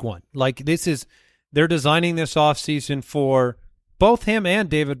week 1. Like, they're designing this offseason for both him and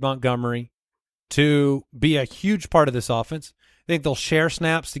David Montgomery to be a huge part of this offense. I think they'll share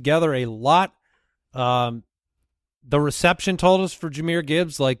snaps together a lot. The reception totals for Jahmyr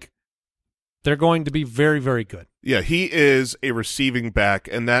Gibbs, they're going to be very, very good. Yeah, he is a receiving back,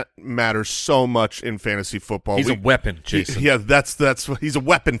 and that matters so much in fantasy football. He's a weapon, Jason. That's he's a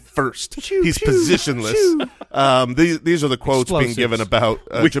weapon first. He's positionless. These are the quotes being given about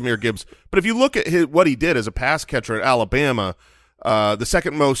Jahmyr Gibbs. But if you look at what he did as a pass catcher at Alabama, the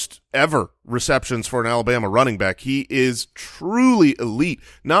second most ever receptions for an Alabama running back, he is truly elite.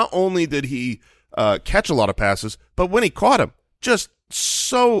 Not only did he catch a lot of passes, but when he caught him, just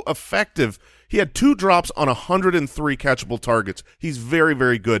so effective. He had 2 drops on 103 catchable targets. He's very,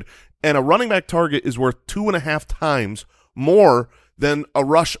 very good. And a running back target is worth 2.5 times more than a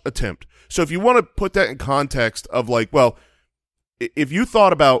rush attempt. So if you want to put that in context of if you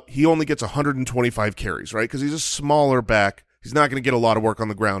thought about he only gets 125 carries, right? Because he's a smaller back. He's not going to get a lot of work on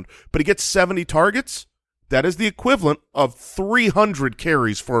the ground. But he gets 70 targets. That is the equivalent of 300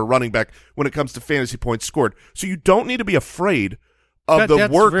 carries for a running back when it comes to fantasy points scored. So you don't need to be afraid of the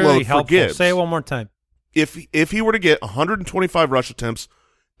workload really for Gibbs. Say it one more time. If he were to get 125 rush attempts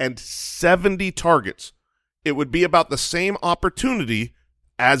and 70 targets, it would be about the same opportunity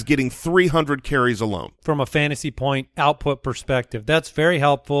as getting 300 carries alone. From a fantasy point output perspective, that's very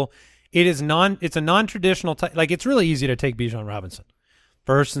helpful. It's a non-traditional type. It's really easy to take Bijan Robinson.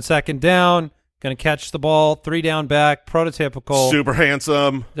 1st and 2nd down, going to catch the ball, 3 down back, prototypical. Super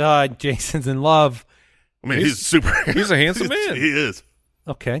handsome. Jason's in love. I mean, he's super. He's a handsome man. He is.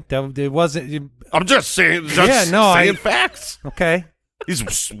 Okay, it wasn't. I'm just saying. Saying facts. Okay,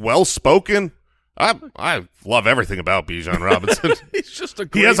 he's well spoken. I love everything about Bijan Robinson. He's just a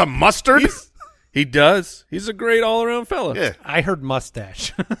great, he has a mustard? He does. He's a great all-around fella. Yeah. I heard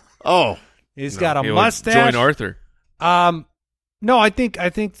mustache. Oh. He's got a He would mustache. Join Arthur. No, I think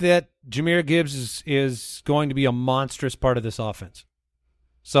that Jahmyr Gibbs is going to be a monstrous part of this offense.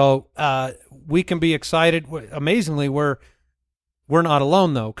 So we can be excited. Amazingly, we're not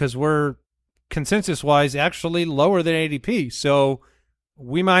alone though, because we're consensus-wise actually lower than ADP. So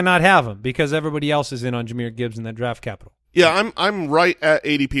we might not have him because everybody else is in on Jahmyr Gibbs in that draft capital. Yeah, I'm right at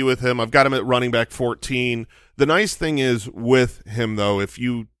ADP with him. I've got him at running back 14. The nice thing is with him, though, if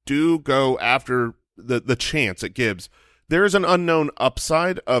you do go after the chance at Gibbs, there is an unknown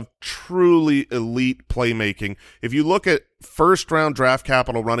upside of truly elite playmaking. If you look at first-round draft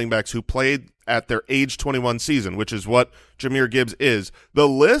capital running backs who played at their age 21 season, which is what Jahmyr Gibbs is, the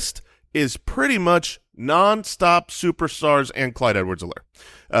list is pretty much non-stop superstars and Clyde Edwards-Helaire.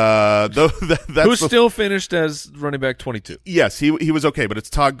 Who still finished as running back 22. Yes, he was okay, but it's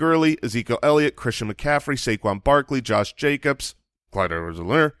Todd Gurley, Ezekiel Elliott, Christian McCaffrey, Saquon Barkley, Josh Jacobs, Clyde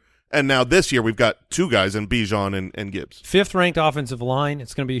Edwards-Helaire, and now this year we've got two guys in Bijan and Gibbs. Fifth-ranked offensive line.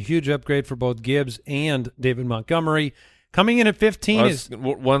 It's going to be a huge upgrade for both Gibbs and David Montgomery. Coming in at 15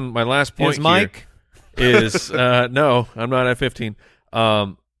 my last point is Mike. Is no, I'm not at 15.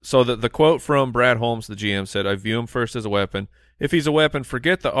 So the quote from Brad Holmes, the GM, said, "I view him first as a weapon. If he's a weapon,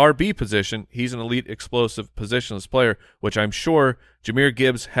 forget the RB position. He's an elite, explosive, positionless player," which I'm sure Jahmyr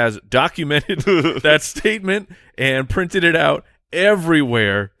Gibbs has documented that statement and printed it out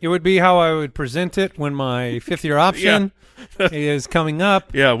everywhere. It would be how I would present it when my fifth-year option is coming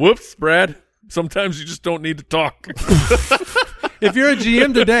up. Yeah, whoops, Brad. Sometimes you just don't need to talk. If you're a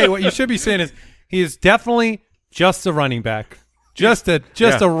GM today, what you should be saying is he is definitely just a running back. Just a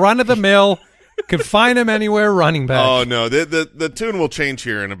run-of-the-mill, can find him anywhere running back. Oh, no, the tune will change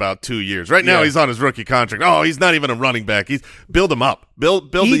here in about 2 years. Right now he's on his rookie contract. Oh, he's not even a running back. Build him up.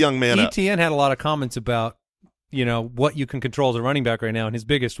 Build the young man up. ETN had a lot of comments about, what you can control as a running back right now, and his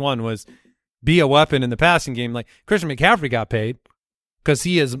biggest one was be a weapon in the passing game. Like Christian McCaffrey got paid because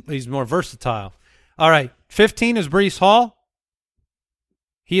he's more versatile. All right, 15 is Breece Hall.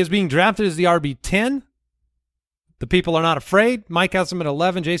 He is being drafted as the RB10. The people are not afraid. Mike has him at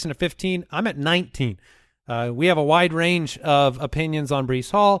 11, Jason at 15. I'm at 19. We have a wide range of opinions on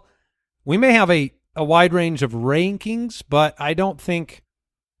Breece Hall. We may have a wide range of rankings, but I think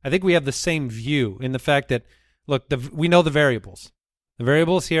we have the same view in the fact that, look, we know the variables. The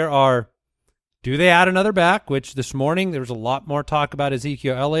variables here are, do they add another back, which this morning there was a lot more talk about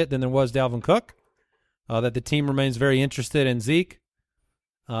Ezekiel Elliott than there was Dalvin Cook, that the team remains very interested in Zeke.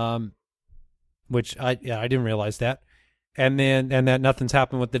 Which I didn't realize that. And that nothing's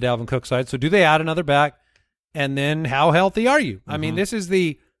happened with the Dalvin Cook side. So do they add another back? And then how healthy are you? I mean, this is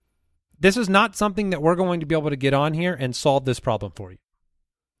not something that we're going to be able to get on here and solve this problem for you.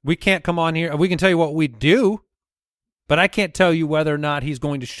 We can't come on here. We can tell you what we do, but I can't tell you whether or not he's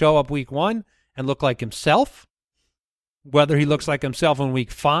going to show up week 1 and look like himself, whether he looks like himself in week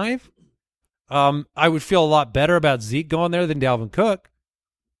 5. I would feel a lot better about Zeke going there than Dalvin Cook.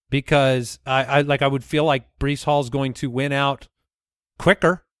 Because I would feel like Breece Hall's going to win out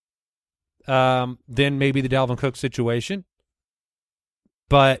quicker than maybe the Dalvin Cook situation.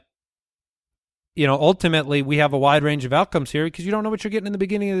 But, ultimately we have a wide range of outcomes here because you don't know what you're getting in the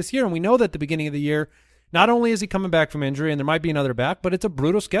beginning of this year. And we know that at the beginning of the year, not only is he coming back from injury and there might be another back, but it's a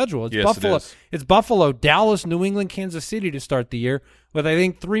brutal schedule. It's Buffalo. It's Buffalo, Dallas, New England, Kansas City to start the year with, I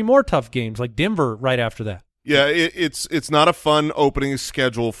think, 3 more tough games, like Denver right after that. Yeah, it's not a fun opening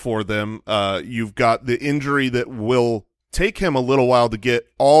schedule for them. You've got the injury that will take him a little while to get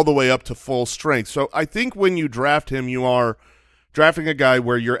all the way up to full strength. So I think when you draft him, you are drafting a guy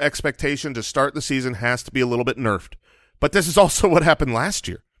where your expectation to start the season has to be a little bit nerfed. But this is also what happened last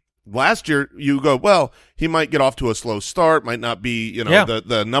year. Last year, you go, well, he might get off to a slow start, might not be,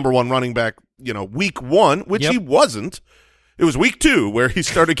 the number 1 running back, week 1, which he wasn't. It was week 2 where he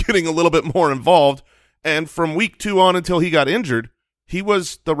started getting a little bit more involved. And from week 2 on until he got injured, he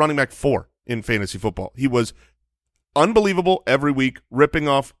was the running back 4 in fantasy football. He was unbelievable every week, ripping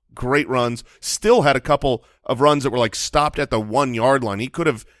off great runs, still had a couple of runs that were like stopped at the 1-yard line. He could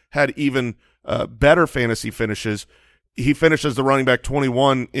have had even better fantasy finishes. He finished as the running back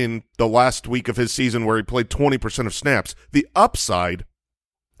 21 in the last week of his season where he played 20% of snaps. The upside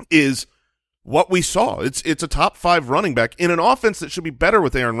is what we saw. It's a top 5 running back in an offense that should be better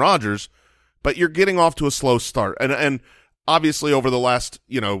with Aaron Rodgers, but you're getting off to a slow start. And obviously over the last,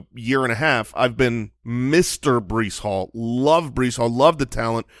 year and a half, I've been Mr. Breece Hall. Love Breece Hall. Love the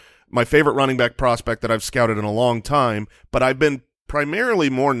talent. My favorite running back prospect that I've scouted in a long time. But I've been primarily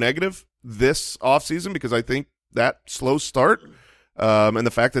more negative this offseason because I think that slow start and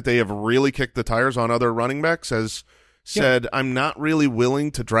the fact that they have really kicked the tires on other running backs has said, I'm not really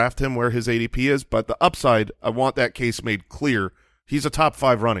willing to draft him where his ADP is, but the upside, I want that case made clear. He's a top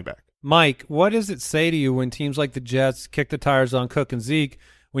 5 running back. Mike, what does it say to you when teams like the Jets kick the tires on Cook and Zeke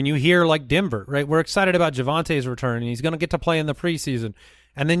when you hear like Denver, right? We're excited about Javante's return, and he's going to get to play in the preseason.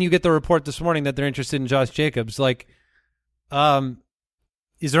 And then you get the report this morning that they're interested in Josh Jacobs. Like,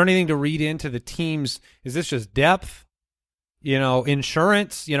 is there anything to read into the teams? Is this just depth?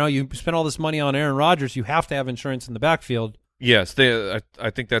 Insurance? You spend all this money on Aaron Rodgers, you have to have insurance in the backfield. Yes, I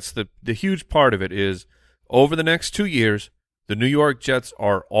think that's the huge part of it is over the next 2 years, the New York Jets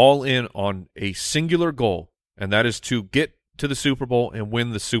are all in on a singular goal, and that is to get to the Super Bowl and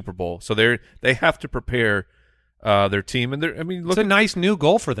win the Super Bowl. So they have to prepare their team, and it's a nice new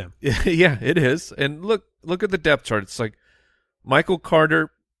goal for them. Yeah, it is. And look at the depth chart. It's like Michael Carter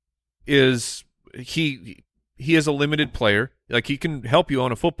is he is a limited player. Like he can help you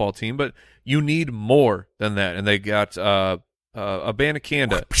on a football team, but you need more than that. And they got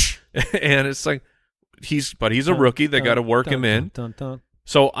Abanikanda, and it's like he's a rookie. They got to work him in.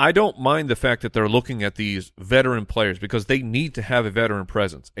 So I don't mind the fact that they're looking at these veteran players because they need to have a veteran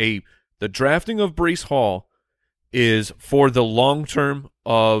presence. The drafting of Breece Hall is for the long term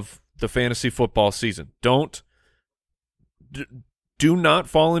of the fantasy football season. Do not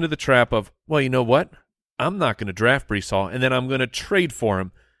fall into the trap of, well, you know what? I'm not going to draft Breece Hall, and then I'm going to trade for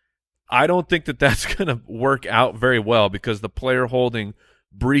him. I don't think that that's going to work out very well because the player holding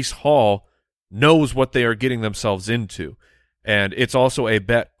Breece Hall knows what they are getting themselves into. And it's also a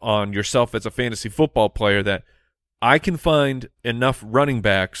bet on yourself as a fantasy football player that I can find enough running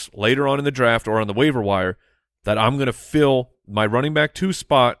backs later on in the draft or on the waiver wire that I'm going to fill my running back 2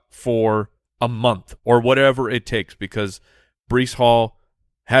 spot for a month or whatever it takes because Breece Hall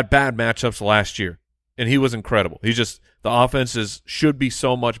had bad matchups last year, and he was incredible. The offenses should be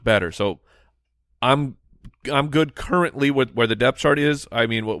so much better. So I'm good currently with where the depth chart is. I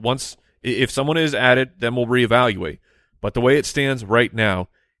mean, if someone is added, then we'll reevaluate. But the way it stands right now,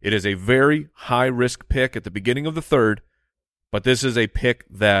 it is a very high-risk pick at the beginning of the third, but this is a pick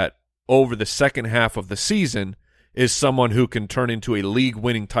that over the second half of the season is someone who can turn into a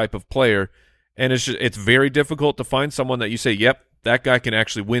league-winning type of player, and it's very difficult to find someone that you say, yep, that guy can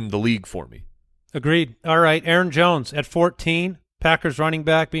actually win the league for me. Agreed. All right, Aaron Jones at 14, Packers running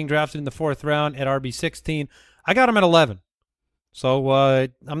back being drafted in the 4th round at RB16. I got him at 11. So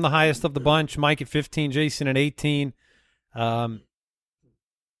I'm the highest of the bunch. Mike at 15, Jason at 18.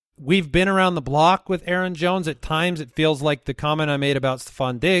 We've been around the block with Aaron Jones. At times it feels like the comment I made about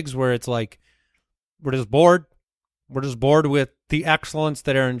Stephon Diggs where it's like we're just bored. We're just bored with the excellence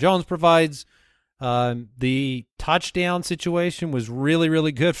that Aaron Jones provides. The touchdown situation was really,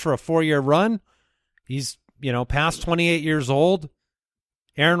 really good for a 4-year run. He's, past 28 years old.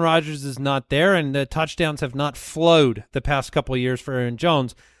 Aaron Rodgers is not there, and the touchdowns have not flowed the past couple of years for Aaron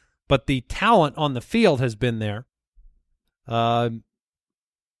Jones, but the talent on the field has been there.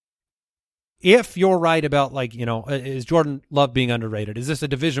 If you're right about, is Jordan Love being underrated? Is this a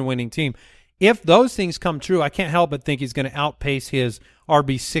division-winning team? If those things come true, I can't help but think he's going to outpace his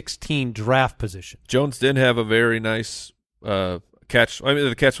RB16 draft position. Jones did have a very nice catch. I mean,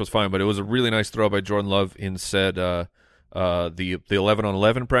 the catch was fine, but it was a really nice throw by Jordan Love in said the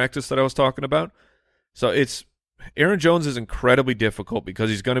 11-on-11 practice that I was talking about. So Aaron Jones is incredibly difficult because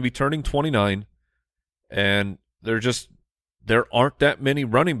he's going to be turning 29, and there aren't that many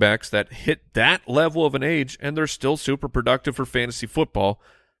running backs that hit that level of an age, and they're still super productive for fantasy football,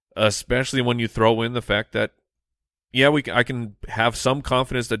 especially when you throw in the fact that, I can have some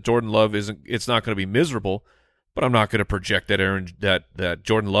confidence that Jordan Love it's not going to be miserable, but I'm not going to project that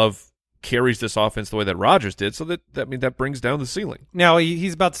Jordan Love carries this offense the way that Rodgers did, so that brings down the ceiling. Now,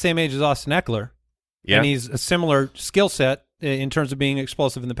 he's about the same age as Austin Eckler, and he's a similar skill set in terms of being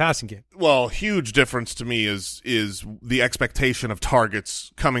explosive in the passing game. Well, huge difference to me is the expectation of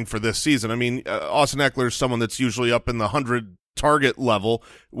targets coming for this season. I mean, Austin Eckler is someone that's usually up in the 100 target level,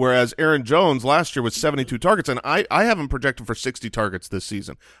 whereas Aaron Jones last year was 72 targets, and I have him projected for 60 targets this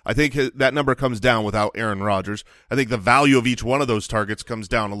season. I think that number comes down without Aaron Rodgers. I think the value of each one of those targets comes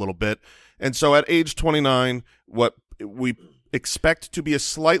down a little bit. And so at age 29, what we expect to be a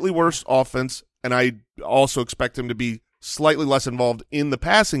slightly worse offense, and I also expect him to be slightly less involved in the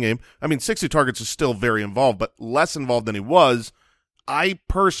passing game. I mean, 60 targets is still very involved, but less involved than he was. I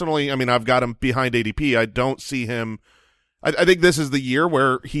personally, I've got him behind ADP. I don't see him. I think this is the year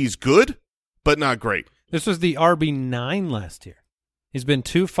where he's good, but not great. This was the RB9 last year. He's been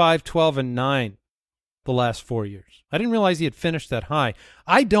 2, 5, 12, and 9 the last 4 years. I didn't realize he had finished that high.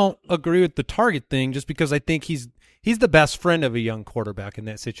 I don't agree with the target thing just because I think he's the best friend of a young quarterback in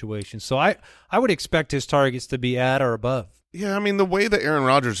that situation. So I would expect his targets to be at or above. Yeah, I mean, the way that Aaron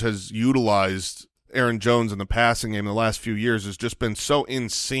Rodgers has utilized Aaron Jones in the passing game in the last few years has just been so in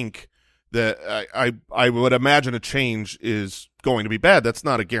sync that I would imagine a change is going to be bad. That's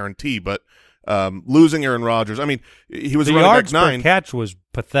not a guarantee, but losing Aaron Rodgers, I mean, he was the running yards back 9. per catch was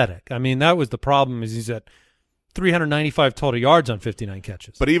pathetic. I mean, that was the problem. Is he's at 395 total yards on 59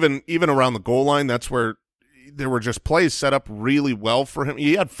 catches. But even around the goal line, that's where there were just plays set up really well for him.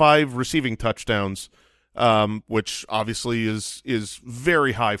 He had 5 receiving touchdowns, which obviously is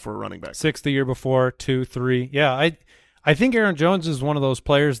very high for a running back. 6 the year before, 2, 3. Yeah, I think Aaron Jones is one of those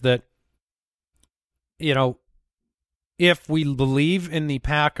players that, you know, if we believe in the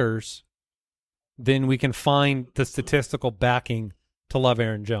Packers, then we can find the statistical backing to love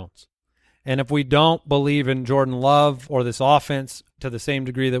Aaron Jones. And if we don't believe in Jordan Love or this offense to the same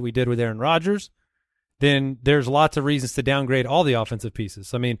degree that we did with Aaron Rodgers, then there's lots of reasons to downgrade all the offensive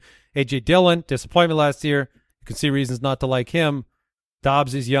pieces. I mean, A.J. Dillon, disappointment last year. You can see reasons not to like him.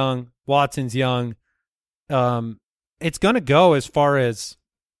 Dobbs is young. Watson's young. It's going to go as far as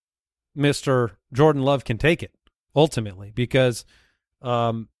Mr. Jordan Love can take it, ultimately, because,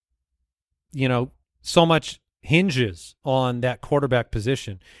 you know, so much hinges on that quarterback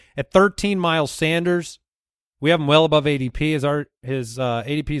position. At 13, Miles Sanders, we have him well above ADP. His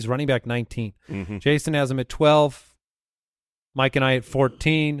ADP is running back 19. Mm-hmm. Jason has him at 12. Mike and I at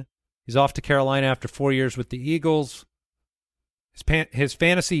 14. He's off to Carolina after 4 years with the Eagles. His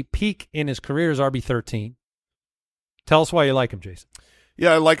fantasy peak in his career is RB13. Tell us why you like him, Jason.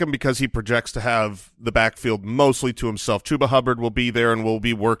 Yeah, I like him because he projects to have the backfield mostly to himself. Chuba Hubbard will be there and will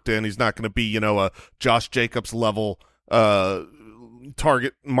be worked in. He's not going to be, you know, a Josh Jacobs level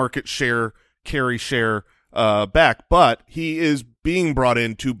target market share, carry share back, but he is being brought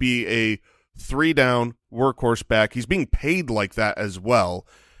in to be a 3-down workhorse back. He's being paid like that as well.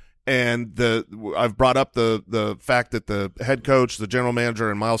 And I've brought up the fact that the head coach, the general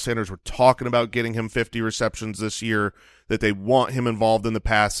manager, and Miles Sanders were talking about getting him 50 receptions this year, that they want him involved in the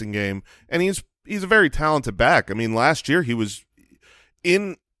passing game. And he's a very talented back. I mean, last year he was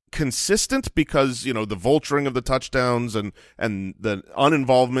inconsistent because, you know, the vulturing of the touchdowns and the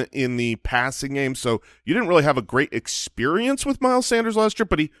uninvolvement in the passing game. So you didn't really have a great experience with Miles Sanders last year,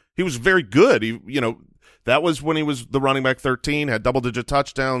 but he was very good. That was when he was the running back 13, had double-digit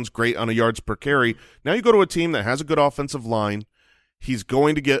touchdowns, great on a yards per carry. Now you go to a team that has a good offensive line. He's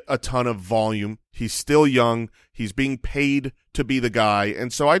going to get a ton of volume. He's still young. He's being paid to be the guy.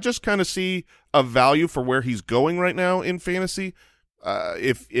 And so I just kind of see a value for where he's going right now in fantasy.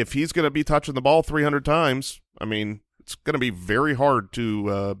 If he's going to be touching the ball 300 times, I mean, it's going to be very hard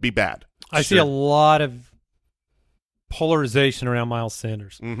to be bad. I see a lot of polarization around Miles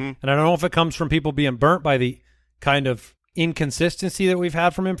Sanders. Mm-hmm. And I don't know if it comes from people being burnt by the kind of inconsistency that we've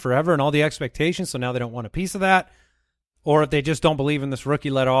had from him forever and all the expectations, so now they don't want a piece of that, or if they just don't believe in this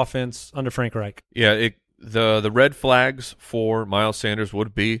rookie-led offense under Frank Reich. Yeah, the red flags for Miles Sanders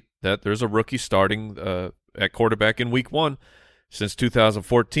would be that there's a rookie starting at quarterback in Week 1. Since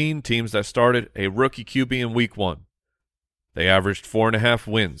 2014, teams that started a rookie QB in Week 1, they averaged 4.5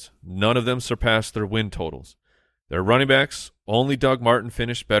 wins. None of them surpassed their win totals. Their running backs, only Doug Martin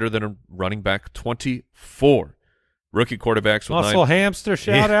finished better than a running back 24. Rookie quarterbacks with Muscle hamster,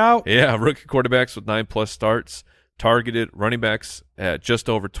 shout out. Yeah, rookie quarterbacks with 9+ starts, targeted running backs at just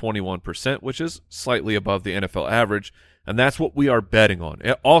over 21%, which is slightly above the NFL average, and that's what we are betting on.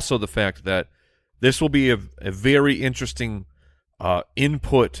 Also the fact that this will be a very interesting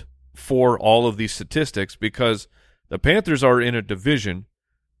input for all of these statistics, because the Panthers are in a division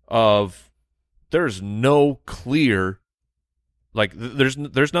of there's no clear, like there's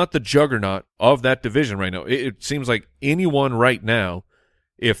not the juggernaut of that division right now. It seems like anyone right now,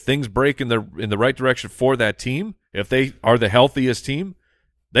 if things break in the right direction for that team, if they are the healthiest team,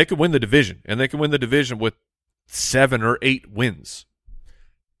 they could win the division, and they can win the division with 7 or 8 wins.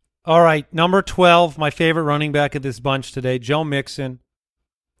 All right, number 12, my favorite running back of this bunch today, Joe Mixon.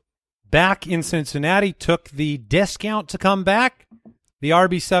 Back in Cincinnati, took the discount to come back. The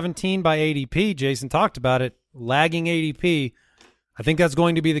RB17 by ADP, Jason talked about it, lagging ADP. I think that's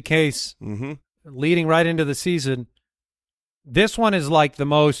going to be the case leading right into the season. This one is like the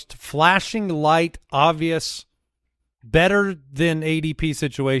most flashing light, obvious, better than ADP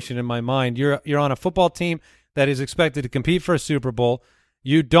situation in my mind. You're on a football team that is expected to compete for a Super Bowl.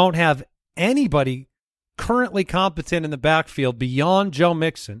 You don't have anybody currently competent in the backfield beyond Joe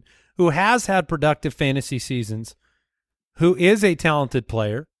Mixon, who has had productive fantasy seasons, who is a talented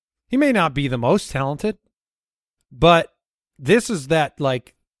player. He may not be the most talented, but this is that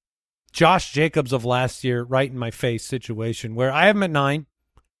like Josh Jacobs of last year, right in my face situation where I have him at 9.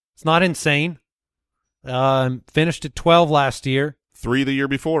 It's not insane. Finished at 12 last year. 3 the year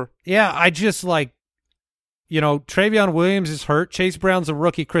before. Yeah, I just like, Travion Williams is hurt. Chase Brown's a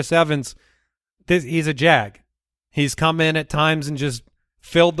rookie. Chris Evans, he's a jag. He's come in at times and just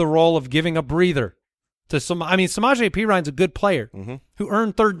filled the role of giving a breather to some. I mean, Samaje Perine a good player who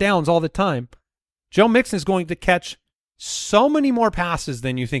earned third downs all the time. Joe Mixon is going to catch so many more passes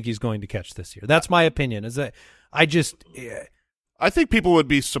than you think he's going to catch this year. That's my opinion. I think people would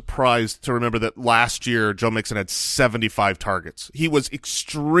be surprised to remember that last year Joe Mixon had 75 targets. He was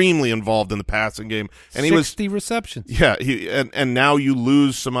extremely involved in the passing game, and 60 receptions. Yeah, and now you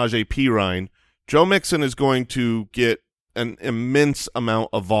lose Samaje Perine. Joe Mixon is going to get an immense amount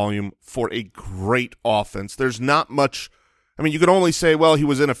of volume for a great offense. There's not much. I mean, you could only say, well, he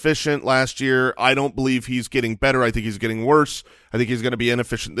was inefficient last year. I don't believe he's getting better. I think he's getting worse. I think he's going to be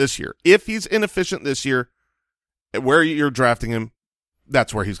inefficient this year. If he's inefficient this year, where you're drafting him,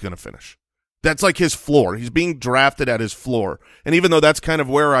 that's where he's going to finish. That's like his floor. He's being drafted at his floor. And even though that's kind of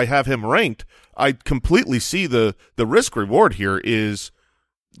where I have him ranked, I completely see the risk reward here is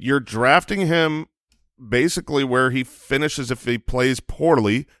you're drafting him basically where he finishes if he plays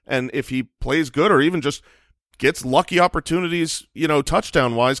poorly, and if he plays good or even just gets lucky opportunities,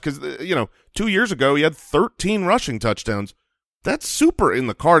 touchdown-wise, because, 2 years ago he had 13 rushing touchdowns. That's super in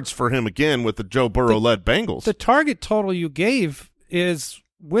the cards for him again with the Joe Burrow-led Bengals. The target total you gave is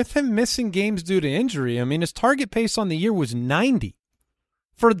with him missing games due to injury. I mean, his target pace on the year was 90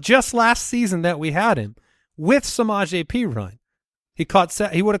 for just last season that we had him with Samaje Perine.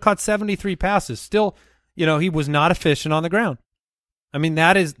 He would have caught 73 passes. Still, he was not efficient on the ground. I mean,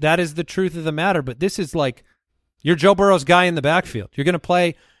 that is the truth of the matter. But this is like you're Joe Burrow's guy in the backfield. You're going to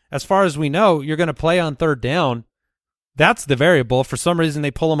play, as far as we know, you're going to play on third down. That's the variable. For some reason,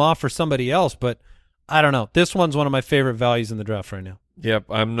 they pull him off for somebody else. But I don't know. This one's one of my favorite values in the draft right now. Yep,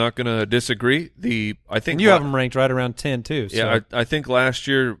 I'm not going to disagree. I think you have him ranked right around 10 too. So. Yeah, I think last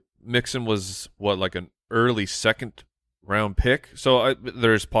year Mixon was like an early second round pick. So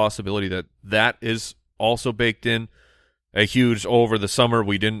there's possibility that is also baked in. A huge over the summer.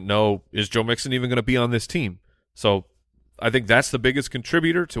 We didn't know, is Joe Mixon even going to be on this team? So I think that's the biggest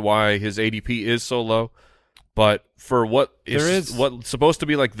contributor to why his ADP is so low. But for what's supposed to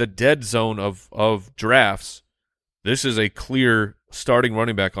be like the dead zone of drafts, this is a clear starting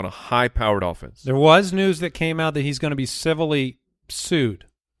running back on a high-powered offense. There was news that came out that he's going to be civilly sued.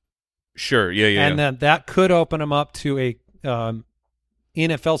 Sure, yeah. And that could open him up to a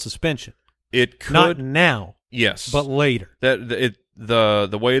NFL suspension. It could. Not now. Yes. But later.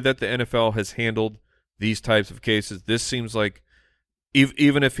 The way that the NFL has handled these types of cases, this seems like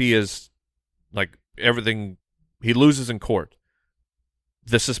even if he is like everything he loses in court,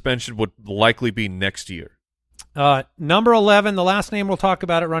 the suspension would likely be next year. Number 11, the last name we'll talk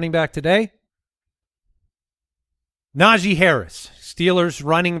about at running back today, Najee Harris, Steelers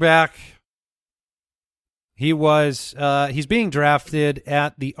running back. He's being drafted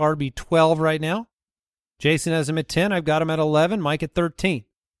at the RB12 right now. Jason has him at 10. I've got him at 11. Mike at 13.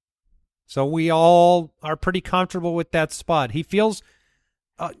 So we all are pretty comfortable with that spot. He feels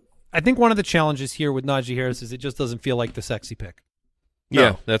I think one of the challenges here with Najee Harris is it just doesn't feel like the sexy pick.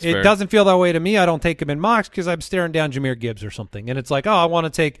 Yeah, that's fair. It doesn't feel that way to me. I don't take him in mocks because I'm staring down Jahmyr Gibbs or something. And it's like, I want to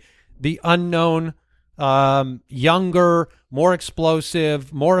take the unknown, younger, more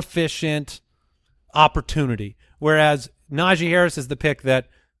explosive, more efficient opportunity. Whereas Najee Harris is the pick that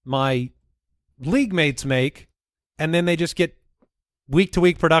my league mates make, and then they just get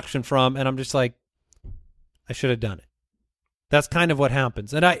week-to-week production from, and I'm just like, I should have done it. That's kind of what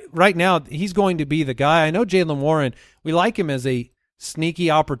happens. And right now, he's going to be the guy. I know Jaylen Warren, we like him as a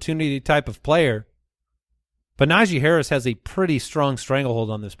sneaky opportunity type of player, but Najee Harris has a pretty strong stranglehold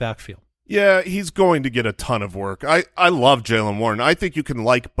on this backfield. Yeah, he's going to get a ton of work. I love Jaylen Warren. I think you can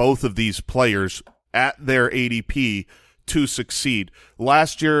like both of these players at their ADP to succeed.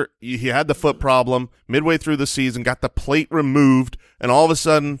 Last year, he had the foot problem midway through the season, got the plate removed, and all of a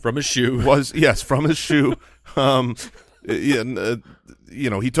sudden from his shoe from his shoe. He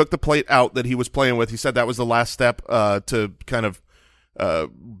took the plate out that he was playing with. He said that was the last step to kind of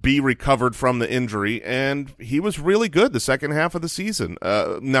be recovered from the injury, and he was really good the second half of the season.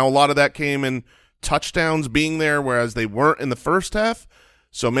 Now, a lot of that came in touchdowns being there, whereas they weren't in the first half,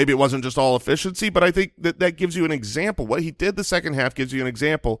 so maybe it wasn't just all efficiency, but I think that gives you an example. What he did the second half gives you an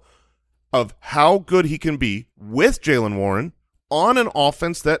example of how good he can be with Jaylen Warren on an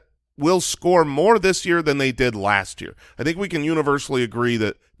offense that will score more this year than they did last year. I think we can universally agree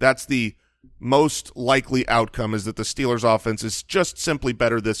that that's the most likely outcome, is that the Steelers' offense is just simply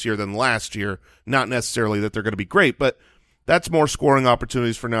better this year than last year. Not necessarily that they're going to be great, but that's more scoring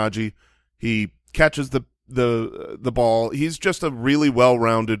opportunities for Najee. He catches the ball. He's just a really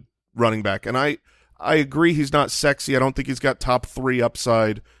well-rounded running back, and I agree he's not sexy. I don't think he's got top 3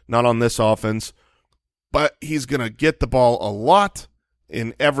 upside, not on this offense, but he's going to get the ball a lot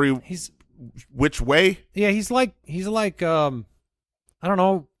in every which way. Yeah, he's like I don't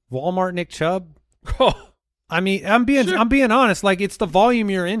know, Walmart Nick Chubb. I mean, I'm being honest. Like, it's the volume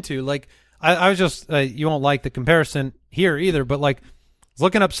you're into. Like, I was just you won't like the comparison here either, but like, I was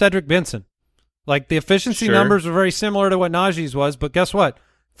looking up Cedric Benson. Like, the efficiency numbers are very similar to what Najee's was, but guess what?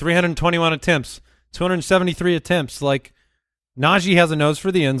 321 attempts, 273 attempts. Like, Najee has a nose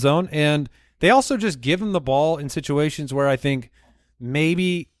for the end zone, and they also just give him the ball in situations where I think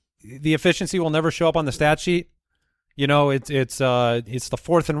maybe the efficiency will never show up on the stat sheet. You know, it's the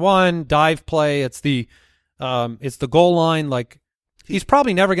 4th and 1 dive play. It's the goal line. Like, he's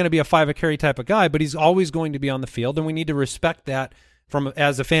probably never going to be a 5-a-carry type of guy, but he's always going to be on the field, and we need to respect that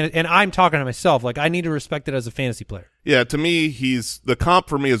as a fan. And I'm talking to myself. Like, I need to respect it as a fantasy player. Yeah, to me, the comp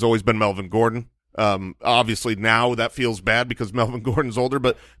for me has always been Melvin Gordon. Obviously now that feels bad because Melvin Gordon's older,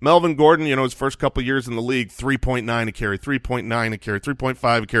 but Melvin Gordon, you know, his first couple years in the league, 3.9 a carry, 3.9 a carry,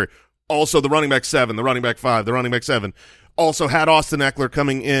 3.5 a carry. Also the running back 7, the running back 5, the running back 7. Also had Austin Eckler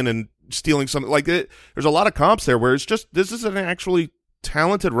coming in and stealing something like it. There's a lot of comps there where it's just, this is an actually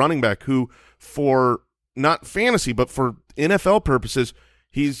talented running back who, for not fantasy, but for NFL purposes,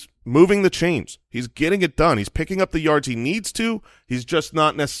 he's moving the chains. He's getting it done. He's picking up the yards he needs to. He's just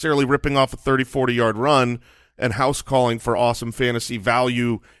not necessarily ripping off a 30, 40-yard run and house calling for awesome fantasy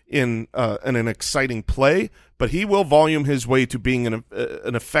value in an exciting play, but he will volume his way to being an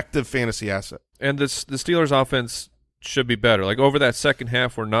effective fantasy asset. And the Steelers' offense should be better. Like, over that second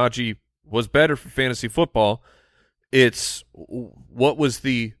half where Najee was better for fantasy football, it's what's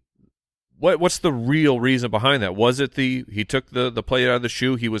the real reason behind that? Was it he took the play out of the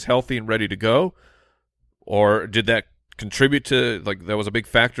shoe, he was healthy and ready to go? Or did that contribute to, like, that was a big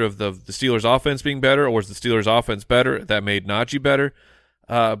factor of the Steelers' offense being better, or was the Steelers' offense better that made Najee better?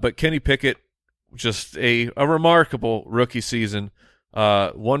 But Kenny Pickett, just a remarkable rookie season.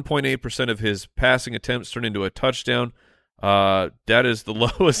 1.8% of his passing attempts turned into a touchdown. That is the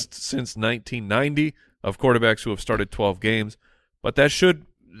lowest since 1990 of quarterbacks who have started 12 games. But that should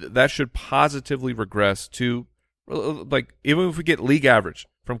positively regress to, like, even if we get league average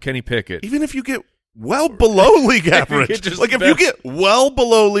from Kenny Pickett. Even if you get well below league average. Like, if you get well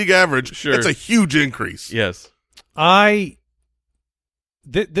below league average, sure, it's a huge increase. Yes. The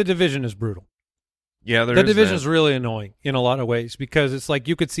division is brutal. Yeah, the division is really annoying in a lot of ways because it's like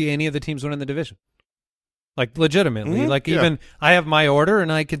you could see any of the teams winning the division. Like, legitimately. Mm-hmm. Like, even I have my order,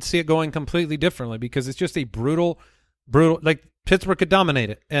 and I could see it going completely differently because it's just a brutal, like, Pittsburgh could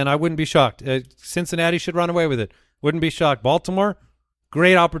dominate it, and I wouldn't be shocked. Cincinnati should run away with it. Wouldn't be shocked. Baltimore,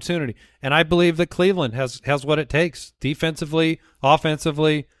 great opportunity. And I believe that Cleveland has what it takes defensively,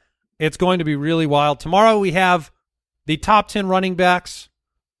 offensively. It's going to be really wild. Tomorrow we have the top 10 running backs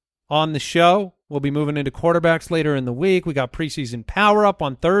on the show. We'll be moving into quarterbacks later in the week. We got preseason power up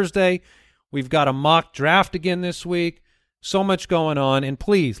on Thursday. We've got a mock draft again this week. So much going on. And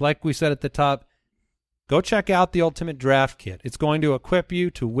please, like we said at the top, go check out the Ultimate Draft Kit. It's going to equip you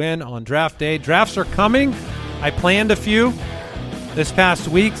to win on draft day. Drafts are coming. I planned a few this past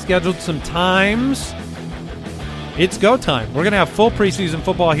week, scheduled some times. It's go time. We're going to have full preseason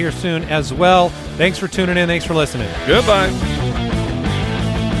football here soon as well. Thanks for tuning in. Thanks for listening. Goodbye.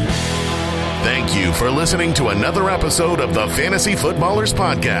 Thank you for listening to another episode of the Fantasy Footballers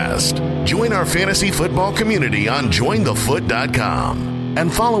Podcast. Join our fantasy football community on jointhefoot.com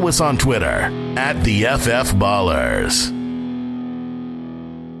and follow us on Twitter @TheFFBallers.